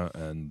 Savannah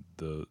and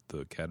the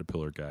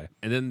caterpillar guy.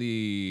 And then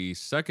the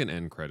second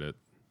end credit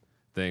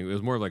thing, it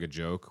was more of like a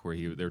joke where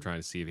they were trying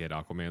to see if he had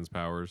Aquaman's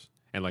powers,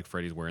 and like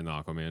Freddy's wearing the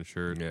Aquaman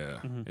shirt, Yeah.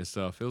 and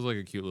stuff. It was like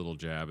a cute little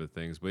jab at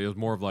things, but it was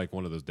more of like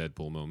one of those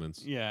Deadpool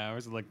moments. yeah, it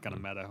was like kind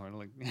of meta. Or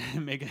like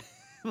make it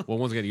Well,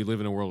 once again, you live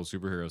in a world of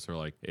superheroes, so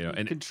like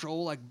and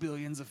control like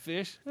billions of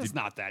fish. That's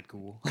not that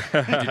cool.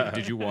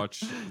 did you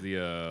watch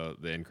the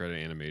end credit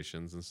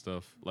animations and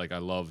stuff? Like I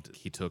loved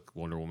he took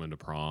Wonder Woman to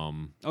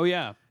prom. Oh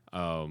yeah.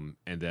 And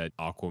that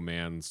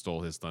Aquaman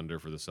stole his thunder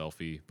for the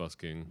selfie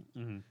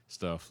busking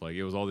stuff. Like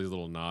it was all these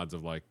little nods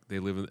of like they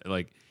live in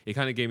like it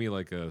kind of gave me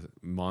like a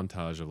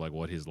montage of like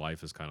what his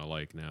life is kind of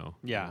like now.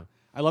 Yeah. You know?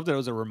 I loved that it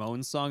was a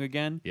Ramones song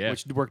again, Yeah.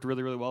 which worked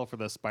really, really well for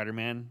the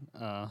Spider-Man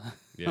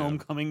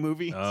Homecoming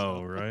movie.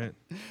 Oh right.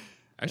 It's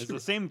Actually, the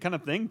same kind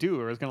of thing too,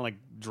 where it's kind of like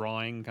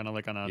drawing, kind of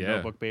like on a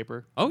notebook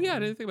paper. oh yeah, I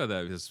didn't think about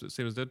that. It's the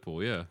same as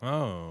Deadpool, yeah.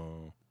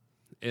 Oh,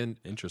 And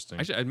interesting.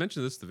 actually, I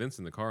mentioned this to Vince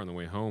in the car on the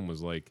way home.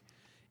 Was like,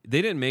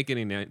 they didn't make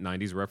any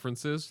 '90s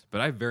references, but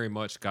I very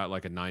much got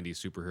like a '90s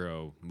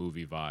superhero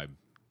movie vibe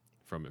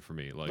from it for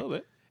me. Like, A little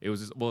bit. it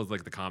was just, well, it's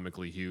like the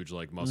comically huge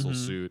like muscle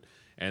suit,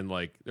 and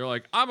like they're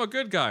like, I'm a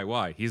good guy.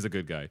 Why? He's a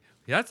good guy.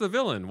 That's the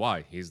villain.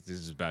 Why? He's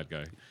just a bad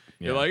guy.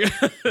 You're like,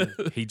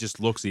 He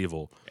just looks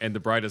evil. and the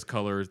brightest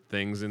color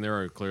things in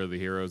there are clearly the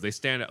heroes. They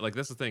stand out. Like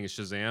that's the thing is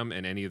Shazam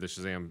and any of the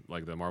Shazam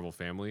like the Marvel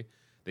family,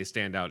 they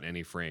stand out in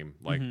any frame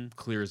like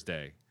clear as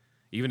day,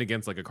 even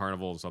against like a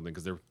carnival or something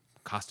because their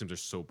costumes are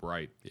so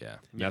bright. Yeah.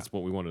 That's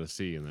what we wanted to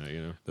see in that.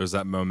 You know. There's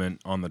that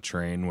moment on the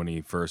train when he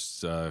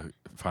first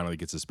finally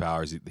gets his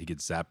powers. He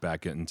gets zapped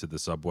back into the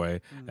subway,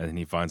 and then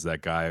he finds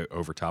that guy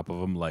over top of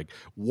him, like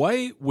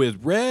white with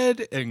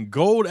red and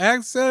gold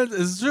accent.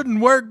 It shouldn't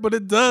work, but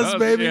it does,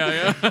 baby.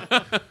 Yeah, yeah.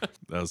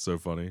 That was so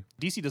funny.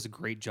 DC does a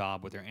great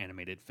job with their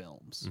animated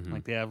films.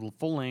 Like they have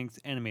full-length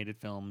animated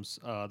films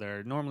that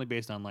are normally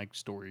based on like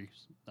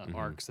stories,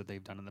 arcs that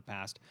they've done in the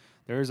past.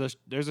 There's a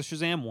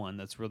Shazam one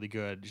that's really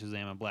good,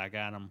 Shazam and Black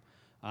Adam.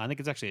 I think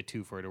it's actually a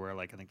two-fer to where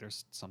like I think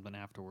there's something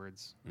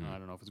afterwards. I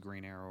don't know if it's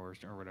Green Arrow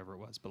or whatever it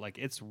was, but like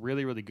it's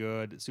really really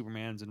good.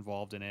 Superman's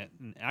involved in it,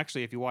 and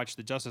actually if you watch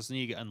the Justice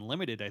League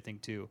Unlimited, I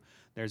think too,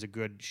 there's a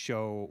good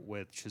show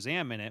with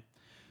Shazam in it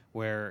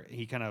where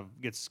he kind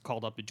of gets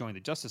called up to join the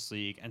Justice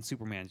League, and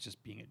Superman's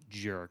just being a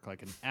jerk,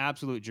 like an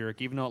absolute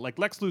jerk. Even though like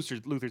Lex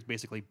Luthor's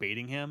basically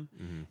baiting him,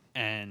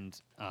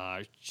 and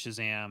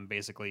Shazam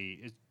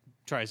basically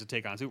tries to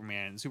take on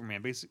Superman, and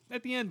Superman basically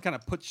at the end kind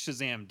of puts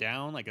Shazam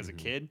down, like as a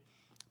kid.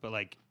 But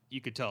like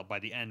you could tell by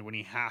the end when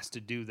he has to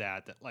do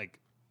that like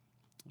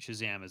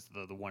Shazam is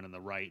the one on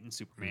the right, and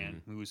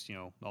Superman, who's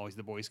always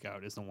the Boy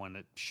Scout, is the one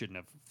that shouldn't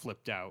have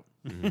flipped out.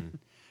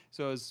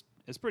 So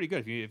it's pretty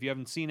good. If you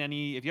haven't seen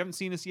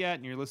this yet,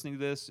 and you're listening to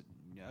this,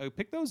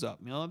 pick those up.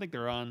 I think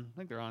they're on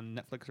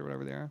Netflix or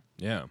whatever they are.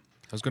 Yeah.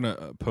 I was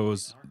gonna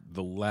pose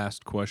the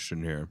last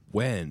question here.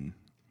 When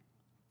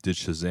did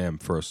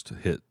Shazam first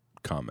hit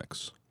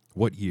comics?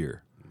 What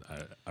year?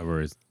 I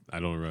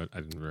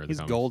didn't read the He's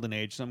comics. golden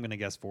age, so I'm gonna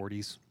guess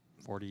 40s,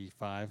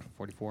 45,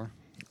 44.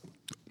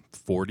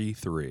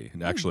 43.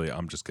 And actually,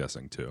 I'm just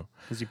guessing too.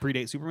 Does he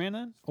predate Superman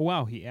then? Oh,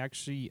 wow. He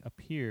actually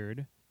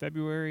appeared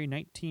February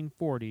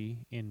 1940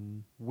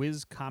 in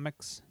Whiz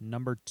Comics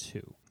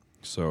 #2.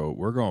 So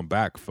we're going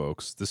back,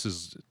 folks. This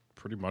is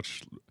pretty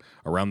much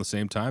around the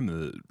same time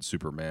that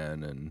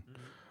Superman and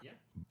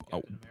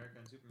Captain America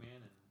and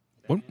Superman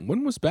and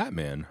when was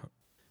Batman?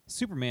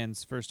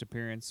 Superman's first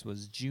appearance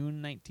was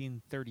June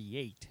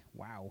 1938.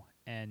 Wow.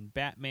 And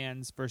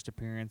Batman's first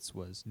appearance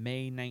was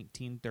May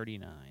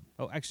 1939.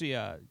 Oh, actually,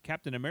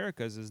 Captain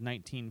America's is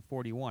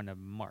 1941 of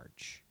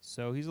March.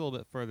 So he's a little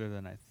bit further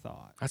than I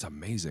thought. That's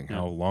amazing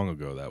how long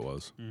ago that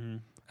was.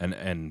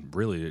 And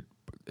really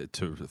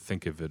to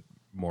think of it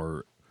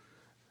more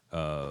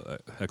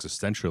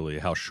existentially,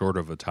 how short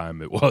of a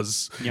time it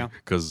was. Yeah.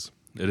 Because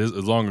it is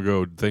long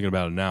ago thinking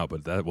about it now,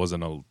 but that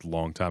wasn't a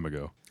long time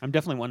ago. I'm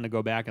definitely wanting to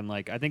go back and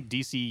I think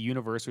DC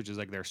Universe, which is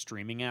like their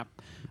streaming app,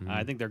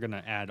 I think they're going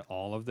to add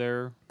all of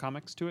their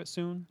comics to it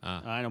soon.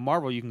 I know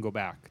Marvel, you can go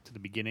back to the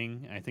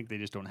beginning. I think they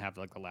just don't have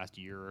like the last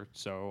year or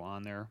so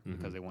on there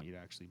because they want you to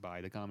actually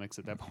buy the comics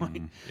at that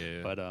point.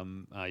 Yeah. But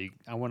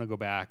I want to go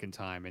back in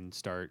time and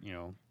start.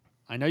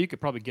 I know you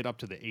could probably get up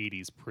to the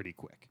 80s pretty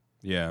quick.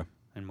 Yeah.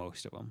 in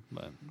most of them.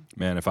 But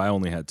Man, if I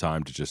only had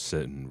time to just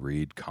sit and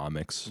read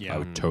comics, Yeah. I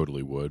would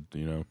totally would.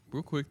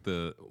 Real quick,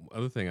 the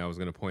other thing I was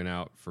going to point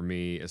out for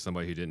me as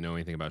somebody who didn't know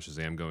anything about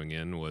Shazam going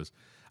in was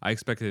I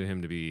expected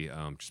him to be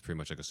just pretty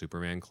much like a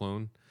Superman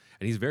clone.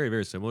 And he's very,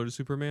 very similar to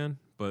Superman,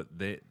 but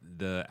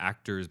the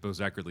actors, both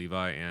Zachary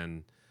Levi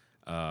and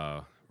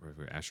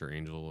Asher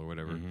Angel or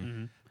whatever,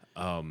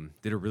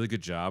 did a really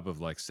good job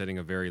of like setting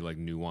a very like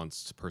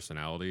nuanced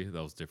personality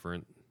that was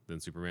different than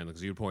Superman.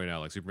 Because you pointed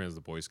out like Superman's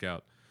the Boy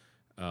Scout.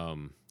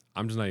 I'm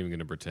just not even going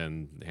to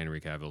pretend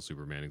Henry Cavill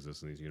Superman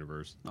exists in these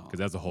universe because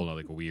that's a whole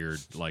like weird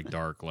like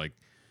dark like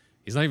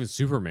he's not even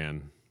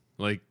Superman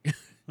like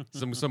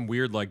some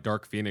weird like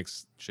Dark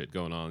Phoenix shit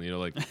going on,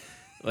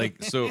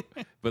 like so.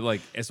 But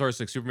like as far as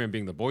like Superman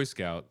being the Boy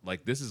Scout,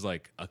 like this is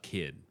like a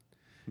kid.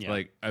 yeah.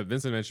 Like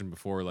Vincent mentioned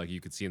before, like you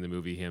could see in the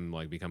movie him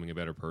like becoming a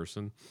better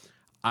person.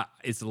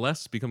 It's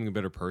less becoming a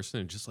better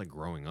person and just like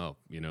growing up.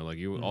 Like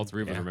all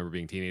three of us remember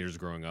being teenagers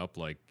growing up.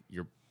 Like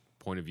your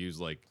point of view is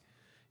like,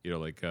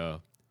 like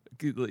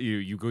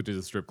you go to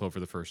the strip club for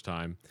the first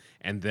time,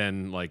 and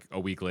then like a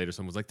week later,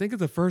 someone's like, "Think of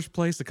the first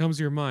place that comes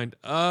to your mind."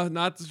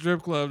 Not the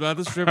strip club, not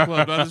the strip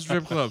club, not the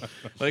strip club.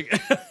 Like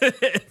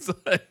it's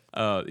like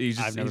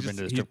I've never been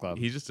to a strip club.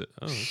 He just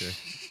okay.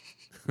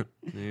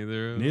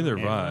 Neither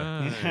have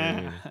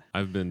I.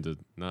 I've been to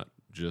not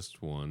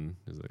just one.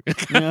 It's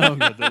like No,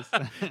 goodness.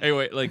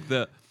 anyway, like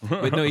but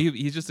no,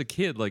 he's just a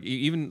kid. Like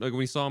even like when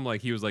we saw him,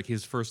 like he was like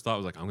his first thought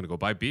was like, I'm gonna go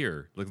buy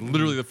beer. Like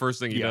literally the first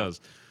thing he does.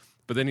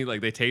 But then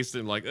they taste it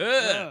and like,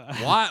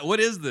 what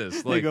is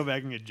this? They Like, go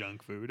back and get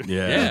junk food.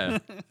 Yeah. yeah,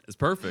 it's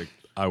perfect.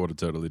 I would have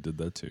totally did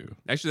that too.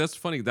 Actually, that's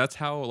funny. That's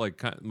how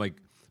like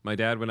my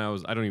dad when I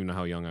don't even know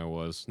how young I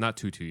was, not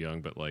too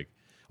young, but like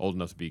old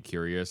enough to be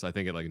curious. I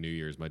think at like New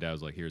Year's, my dad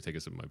was like, "Here, take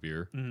a sip of my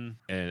beer," and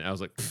I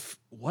was like,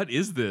 "What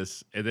is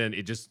this?" And then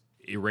it just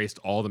erased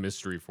all the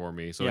mystery for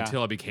me. So Yeah.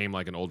 until I became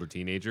like an older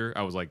teenager,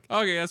 I was like,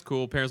 "Okay, that's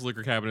cool. Parents'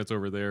 liquor cabinet's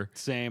over there."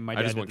 Same. My I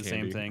dad just did want the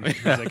same candy. thing.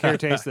 He's like, "Here,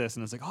 taste this,"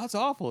 and it's like, "Oh, it's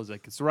awful." He's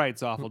like, "It's right.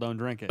 It's awful. Don't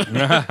drink it."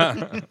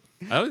 I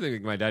don't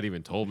think my dad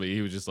even told me.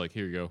 He was just like,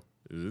 "Here you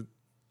go."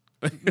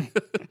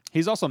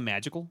 He's also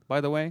magical,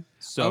 by the way.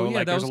 So Oh, yeah,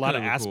 like, that there's a was lot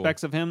of kinda cool.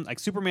 aspekts of him. Like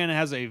Superman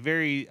has a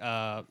very,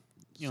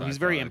 he's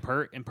very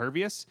Sci-fi.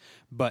 impervious,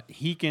 but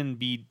he can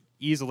be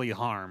easily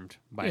harmed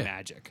by Yeah.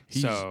 magic.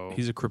 He's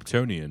a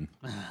Kryptonian.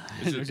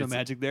 There's no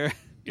magic there.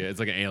 Yeah, it's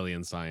like an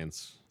alien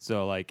science.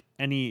 So like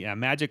any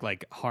magic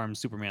like harms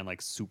Superman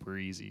like super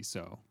easy.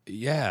 So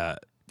Yeah.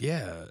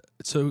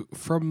 So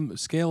from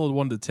scale of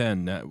 1 to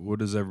 10, what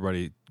does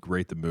everybody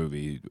rate the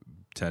movie?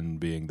 10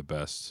 being the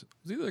best.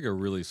 It's either like a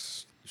really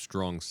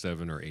strong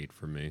 7 or 8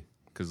 for me.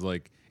 Because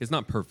like it's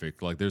not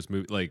perfect. Like there's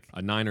like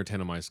a 9 or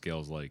 10 on my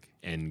scale is like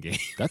Endgame.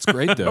 That's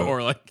great though.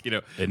 or like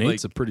An like,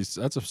 eight's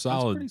that's a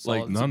solid pretty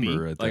solid. It's a number B.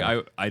 right there.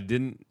 like I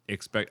didn't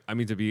expect. I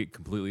mean, to be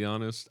completely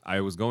honest,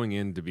 I was going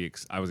in to be.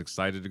 I was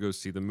excited to go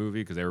see the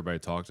movie because everybody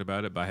talked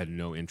about it, but I had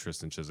no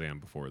interest in Shazam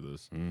before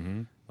this.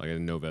 Mm-hmm. Like I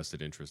had no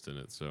vested interest in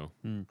it. So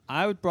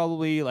I would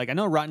probably I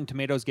know Rotten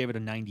Tomatoes gave it a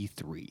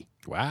 93.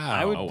 wow.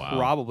 I would wow.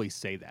 probably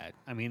say that.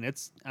 I mean,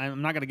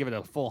 I'm not going to give it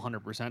a full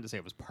 100% to say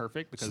it was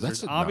perfect because So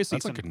there's that's obviously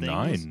that's some like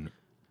a things. 9.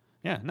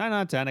 Yeah, 9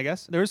 out of 10, I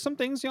guess. There's some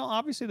things,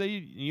 obviously that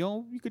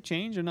you could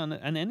change in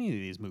any of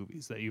these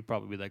movies that you'd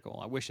probably be like, oh,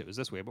 I wish it was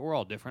this way, but we're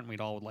all different.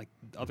 We'd all like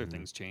other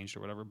things changed or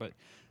whatever. But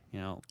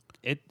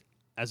it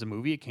as a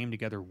movie, it came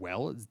together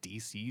well. It's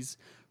DC's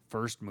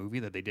first movie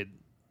that they did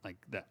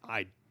that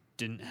I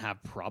didn't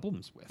have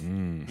problems with.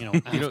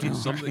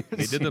 something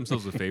they did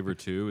themselves a favor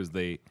too. Is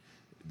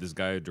this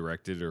guy who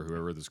directed or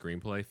whoever the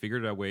screenplay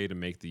figured out a way to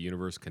make the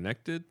universe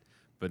connected,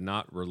 but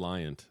not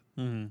reliant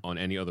on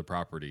any other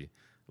property.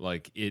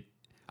 Like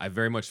I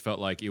very much felt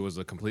like it was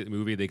a complete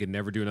movie. They could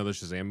never do another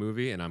Shazam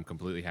movie, and I'm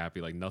completely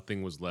happy. Like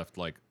nothing was left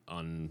like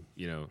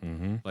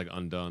like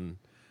undone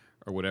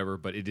or whatever.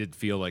 But it did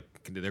feel like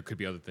there could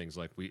be other things.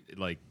 Like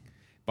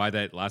by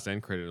that last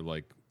end credit,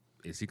 like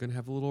is he gonna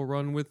have a little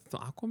run with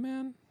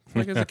Aquaman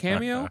like as a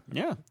cameo?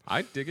 Yeah.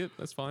 I dig it.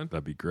 That's fine.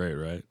 That'd be great,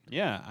 right?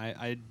 Yeah,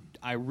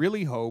 I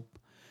really hope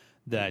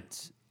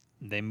that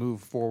they move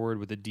forward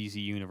with the DC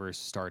universe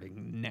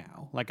starting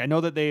now. Like I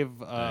know that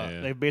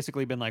they've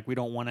basically been like, we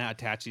don't want to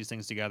attach these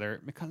things together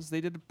because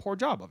they did a poor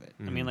job of it.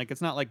 I mean, like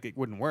it's not like it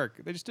wouldn't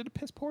work. They just did a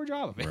piss poor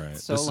job of it. Right.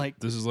 So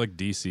this is like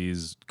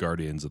DC's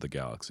Guardians of the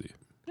Galaxy.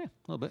 yeah, a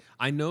little bit.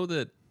 I know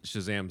that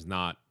Shazam's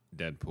not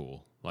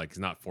Deadpool. Like he's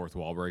not fourth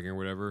wall breaking or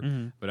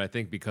whatever. But I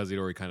think because it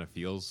already kind of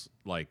feels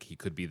like he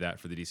could be that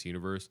for the DC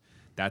universe,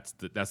 that's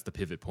the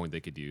pivot point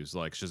they could use.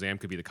 Like Shazam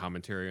could be the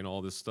commentary and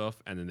all this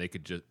stuff, and then it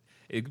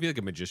could be like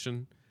a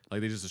magician.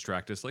 Like they just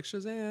distract us, like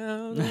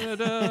Shazam,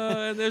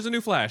 and there's a new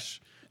Flash.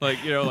 Like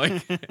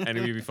and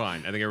it would be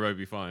fine. I think everybody would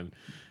be fine.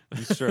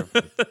 It's true.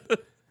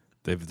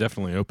 They've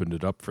definitely opened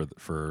it up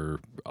for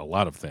a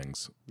lot of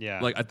things.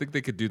 Yeah. Like I think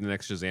they could do the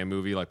next Shazam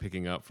movie, like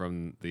picking up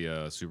from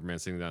the Superman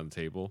sitting down at the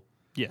table.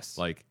 yes.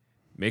 Like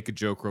make a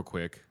joke real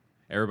quick.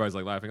 Everybody's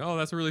like laughing. Oh,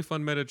 that's a really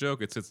fun meta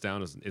joke. It sits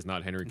down. Is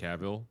not Henry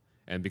Cavill,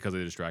 and because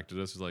they distracted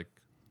us, it's like,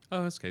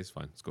 oh, it's okay. It's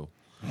fine. It's cool.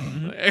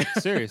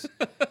 serious.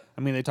 I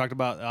I mean, they talked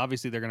about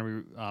obviously they're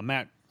going to be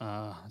Matt.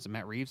 Is it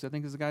Matt Reeves? I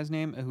think is the guy's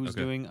name who's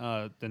Okay. doing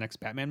the next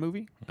Batman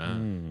movie.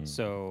 Hmm.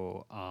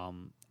 So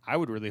I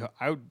would really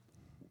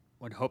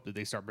would hope that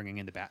they start bringing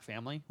in the Bat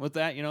family with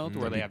that, to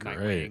where they have That'd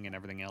be Nightwing great. and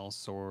everything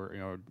else,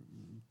 or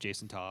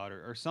Jason Todd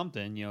or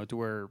something, to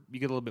where you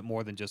get a little bit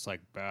more than just like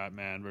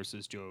Batman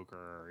versus Joker,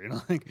 or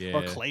Yeah.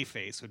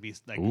 Clayface would be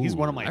like he's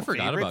one of Ooh. my I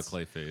forgot about favorites.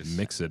 Clayface.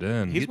 Mix it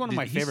in. He's one of Did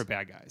my he favorite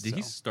bad guys. Did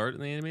he so. start in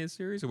the animated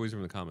series or was he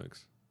from the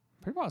comics?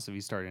 Pretty possible he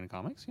started in the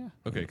comics, yeah.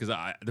 Okay, because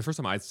the first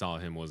time I saw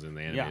him was in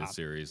the animated Yeah.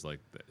 series. Like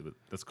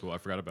that's cool. I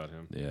forgot about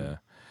him. Yeah.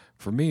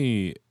 For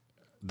me,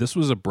 this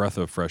was a breath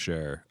of fresh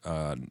air.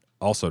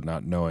 Also,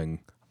 not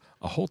knowing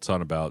a whole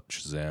ton about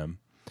Shazam.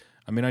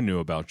 I mean, I knew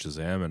about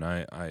Shazam, and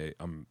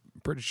I'm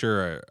pretty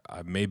sure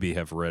I maybe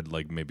have read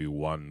like maybe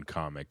one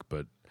comic,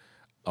 but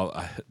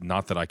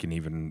not that I can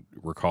even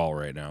recall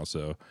right now.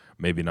 So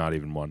maybe not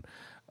even one.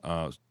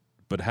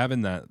 But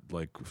having that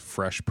like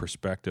fresh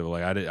perspective,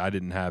 like I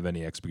didn't have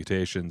any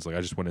expectations. Like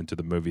I just went into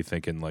the movie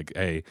thinking like,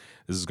 hey,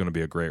 this is going to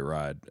be a great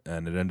ride,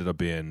 and it ended up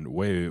being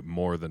way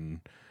more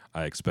than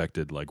I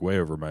expected, like way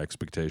over my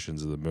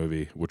expectations of the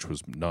movie, which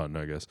was none,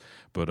 I guess.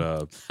 But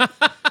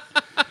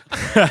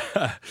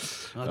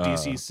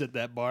DC set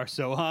that bar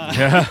so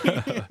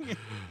high.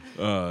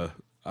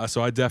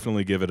 so I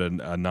definitely give it a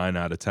 9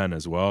 out of 10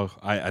 as well.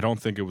 I don't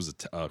think it was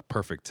a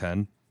perfect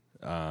 10,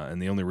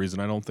 and the only reason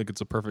I don't think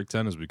it's a perfect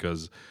 10 is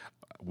because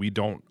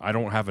I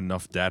don't have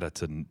enough data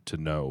to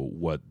know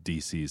what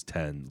DC's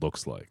 10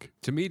 looks like.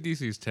 To me,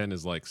 DC's 10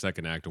 is like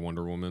second act of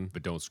Wonder Woman,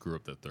 but don't screw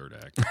up the third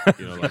act.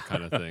 That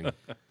kind of thing.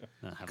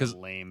 Not have 'Cause- a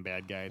lame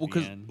bad guy at Well,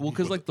 the end.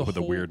 because like the with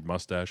whole a weird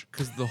mustache.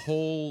 because the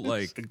whole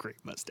like a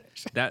great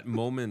mustache. that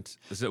moment.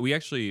 So we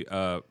actually,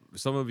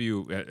 some of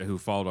you who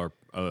followed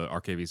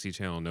our KVC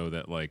channel know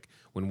that like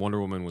when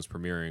Wonder Woman was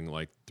premiering,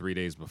 like 3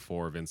 days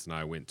before, Vince and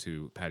I went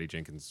to Patty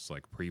Jenkins'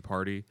 like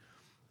pre-party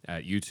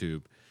at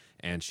YouTube,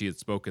 and she had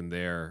spoken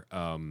there.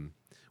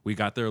 We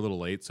got there a little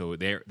late, so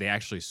they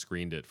actually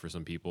screened it for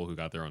some people who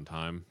got there on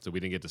time. So we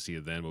didn't get to see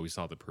it then, but we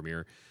saw the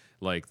premiere.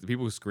 Like the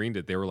people who screened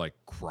it, they were like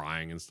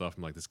crying and stuff.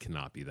 I'm like, this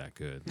cannot be that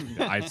good.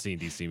 I've seen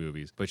DC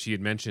movies, but she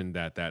had mentioned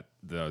that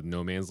the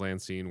No Man's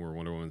Land scene where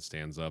Wonder Woman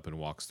stands up and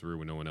walks through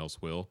when no one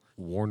else will.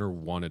 Warner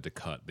wanted to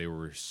cut. They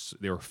were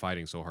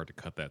fighting so hard to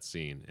cut that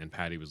scene, and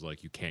Patty was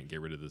like, you can't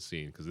get rid of this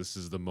scene because this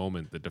is the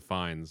moment that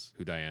defines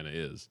who Diana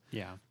is.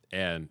 Yeah.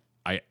 And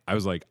I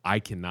was like, I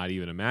cannot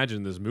even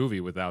imagine this movie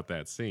without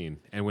that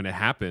scene. And when it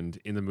happened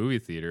in the movie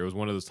theater, it was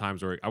one of those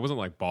times where I wasn't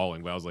like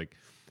bawling, but I was like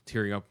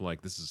tearing up,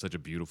 like, this is such a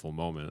beautiful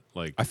moment.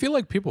 Like, I feel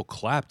like people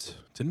clapped.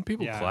 Didn't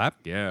people Yeah. clap?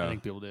 yeah, I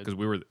think people did. because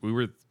we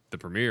were the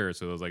premiere,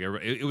 so it was like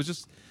it was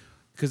just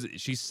because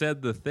she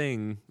said the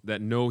thing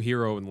that no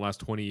hero in the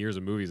last 20 years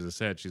of movies has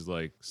said. She's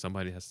like,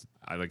 somebody has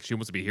to, she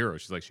wants to be a hero.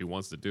 She's like, she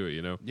wants to do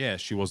it, Yeah,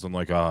 she wasn't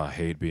like, I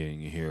hate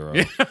being a hero.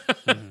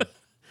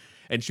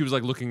 And she was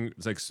like looking,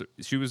 it's like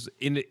she was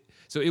in it.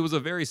 So it was a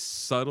very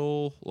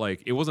subtle,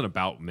 like it wasn't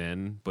about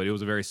men, but it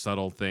was a very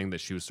subtle thing that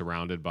she was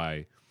surrounded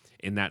by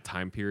in that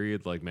time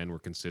period. Like men were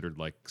considered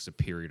like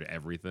superior to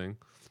everything.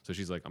 So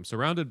she's like, I'm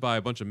surrounded by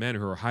a bunch of men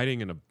who are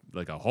hiding in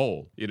a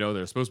hole.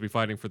 They're supposed to be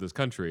fighting for this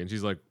country. And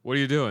she's like, what are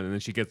you doing? And then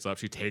she gets up,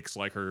 she takes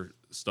like her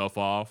stuff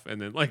off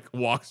and then like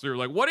walks through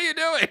like, what are you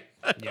doing?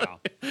 Yeah.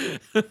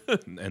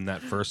 And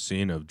that first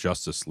scene of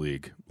Justice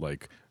League,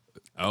 like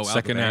Oh,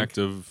 second act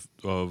of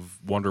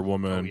Wonder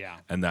Woman, Oh, yeah.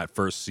 and that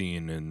first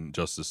scene in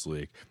Justice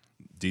League.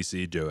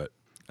 DC, do it.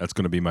 That's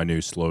going to be my new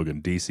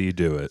slogan. DC,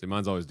 do it.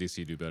 Mine's always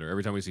DC do better.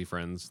 Every time we see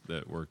friends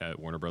that work at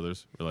Warner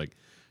Brothers, we're like,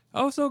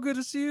 oh, so good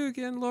to see you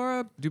again,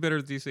 Laura. Do better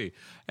at DC.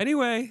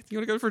 Anyway, you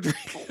want to go for a drink?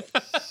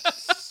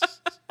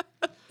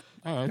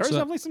 All right, There was so-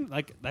 definitely some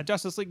like that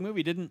Justice League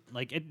movie didn't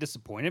like it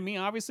disappointed me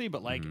obviously,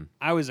 but like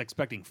I was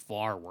expecting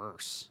far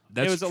worse.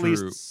 That's it was at true.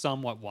 least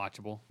somewhat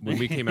watchable. When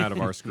we came out of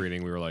our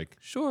screening, we were like,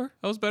 sure,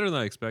 that was better than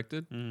I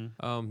expected.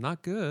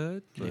 Not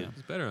good, but Yeah.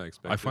 it's better than I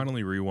expected. I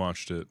finally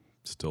rewatched it.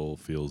 Still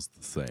feels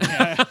the same.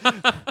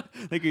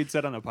 Like you'd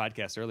said on the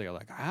podcast earlier,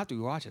 like I have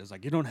to watch it. It's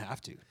like you don't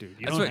have to, dude.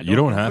 That's right. You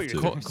don't have put to.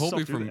 yourself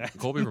Colby through from that.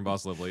 Colby from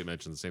Boss Love Late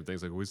mentioned the same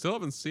things. Like, we still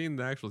haven't seen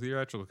the actual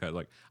theatrical cut.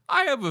 Like,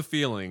 I have a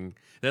feeling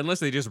that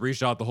unless they just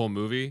reshot the whole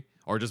movie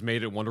or just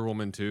made it Wonder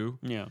Woman 2,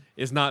 Yeah.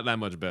 it's not that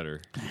much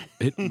better.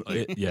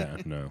 Yeah,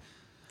 no.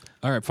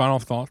 All right, final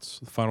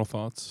thoughts. Final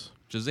thoughts.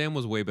 Shazam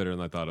was way better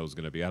than I thought it was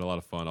going to be. I had a lot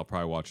of fun. I'll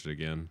probably watch it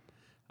again.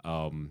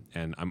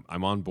 And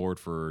I'm on board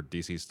for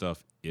DC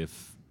stuff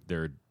if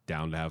they're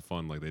down to have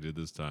fun like they did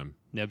this time.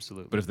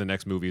 Absolutely. But if the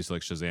next movie is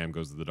like Shazam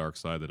goes to the dark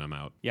side, then I'm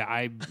out. Yeah,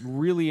 I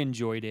really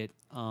enjoyed it.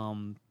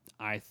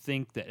 I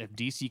think that if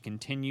DC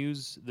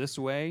continues this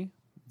way,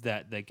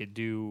 that they could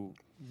do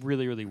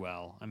really, really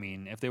well. I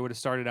mean, if they would have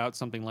started out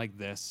something like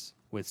this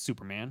with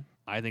Superman,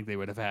 I think they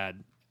would have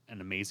had an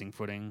amazing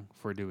footing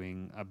for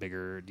doing a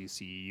bigger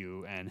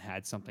DCEU and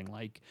had something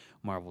like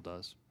Marvel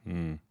does.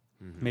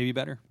 Maybe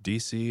better.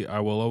 DC, I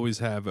will always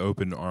have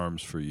open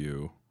arms for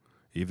you,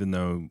 even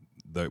though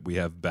that we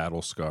have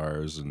battle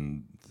scars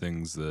and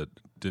things that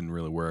didn't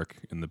really work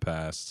in the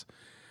past.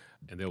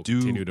 and they'll Do-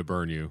 continue to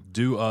burn you.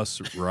 Do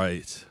us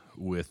right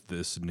with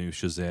this new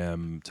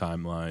Shazam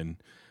timeline.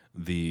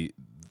 The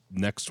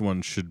next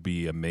one should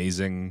be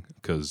amazing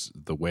because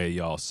the way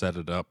y'all set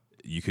it up,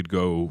 you could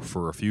go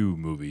for a few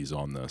movies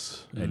on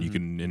this, and you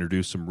can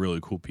introduce some really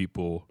cool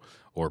people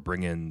or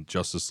bring in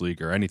Justice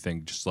League or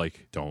anything. Just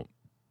like, don't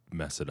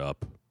mess it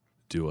up.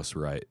 Do us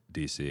right,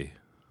 DC.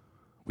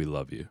 We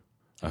love you.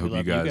 I hope you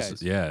love you guys,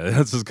 guys. yeah,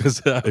 that's just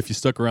because if you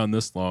stuck around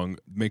this long,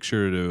 make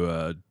sure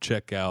to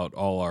check out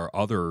all our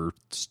other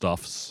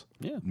stuffs,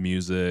 Yeah.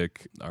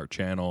 music, our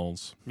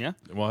channels. Yeah.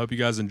 Well, I hope you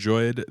guys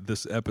enjoyed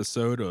this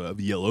episode of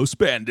Yellow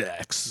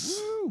Spandex.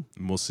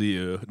 And we'll see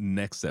you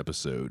next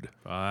episode.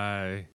 Bye.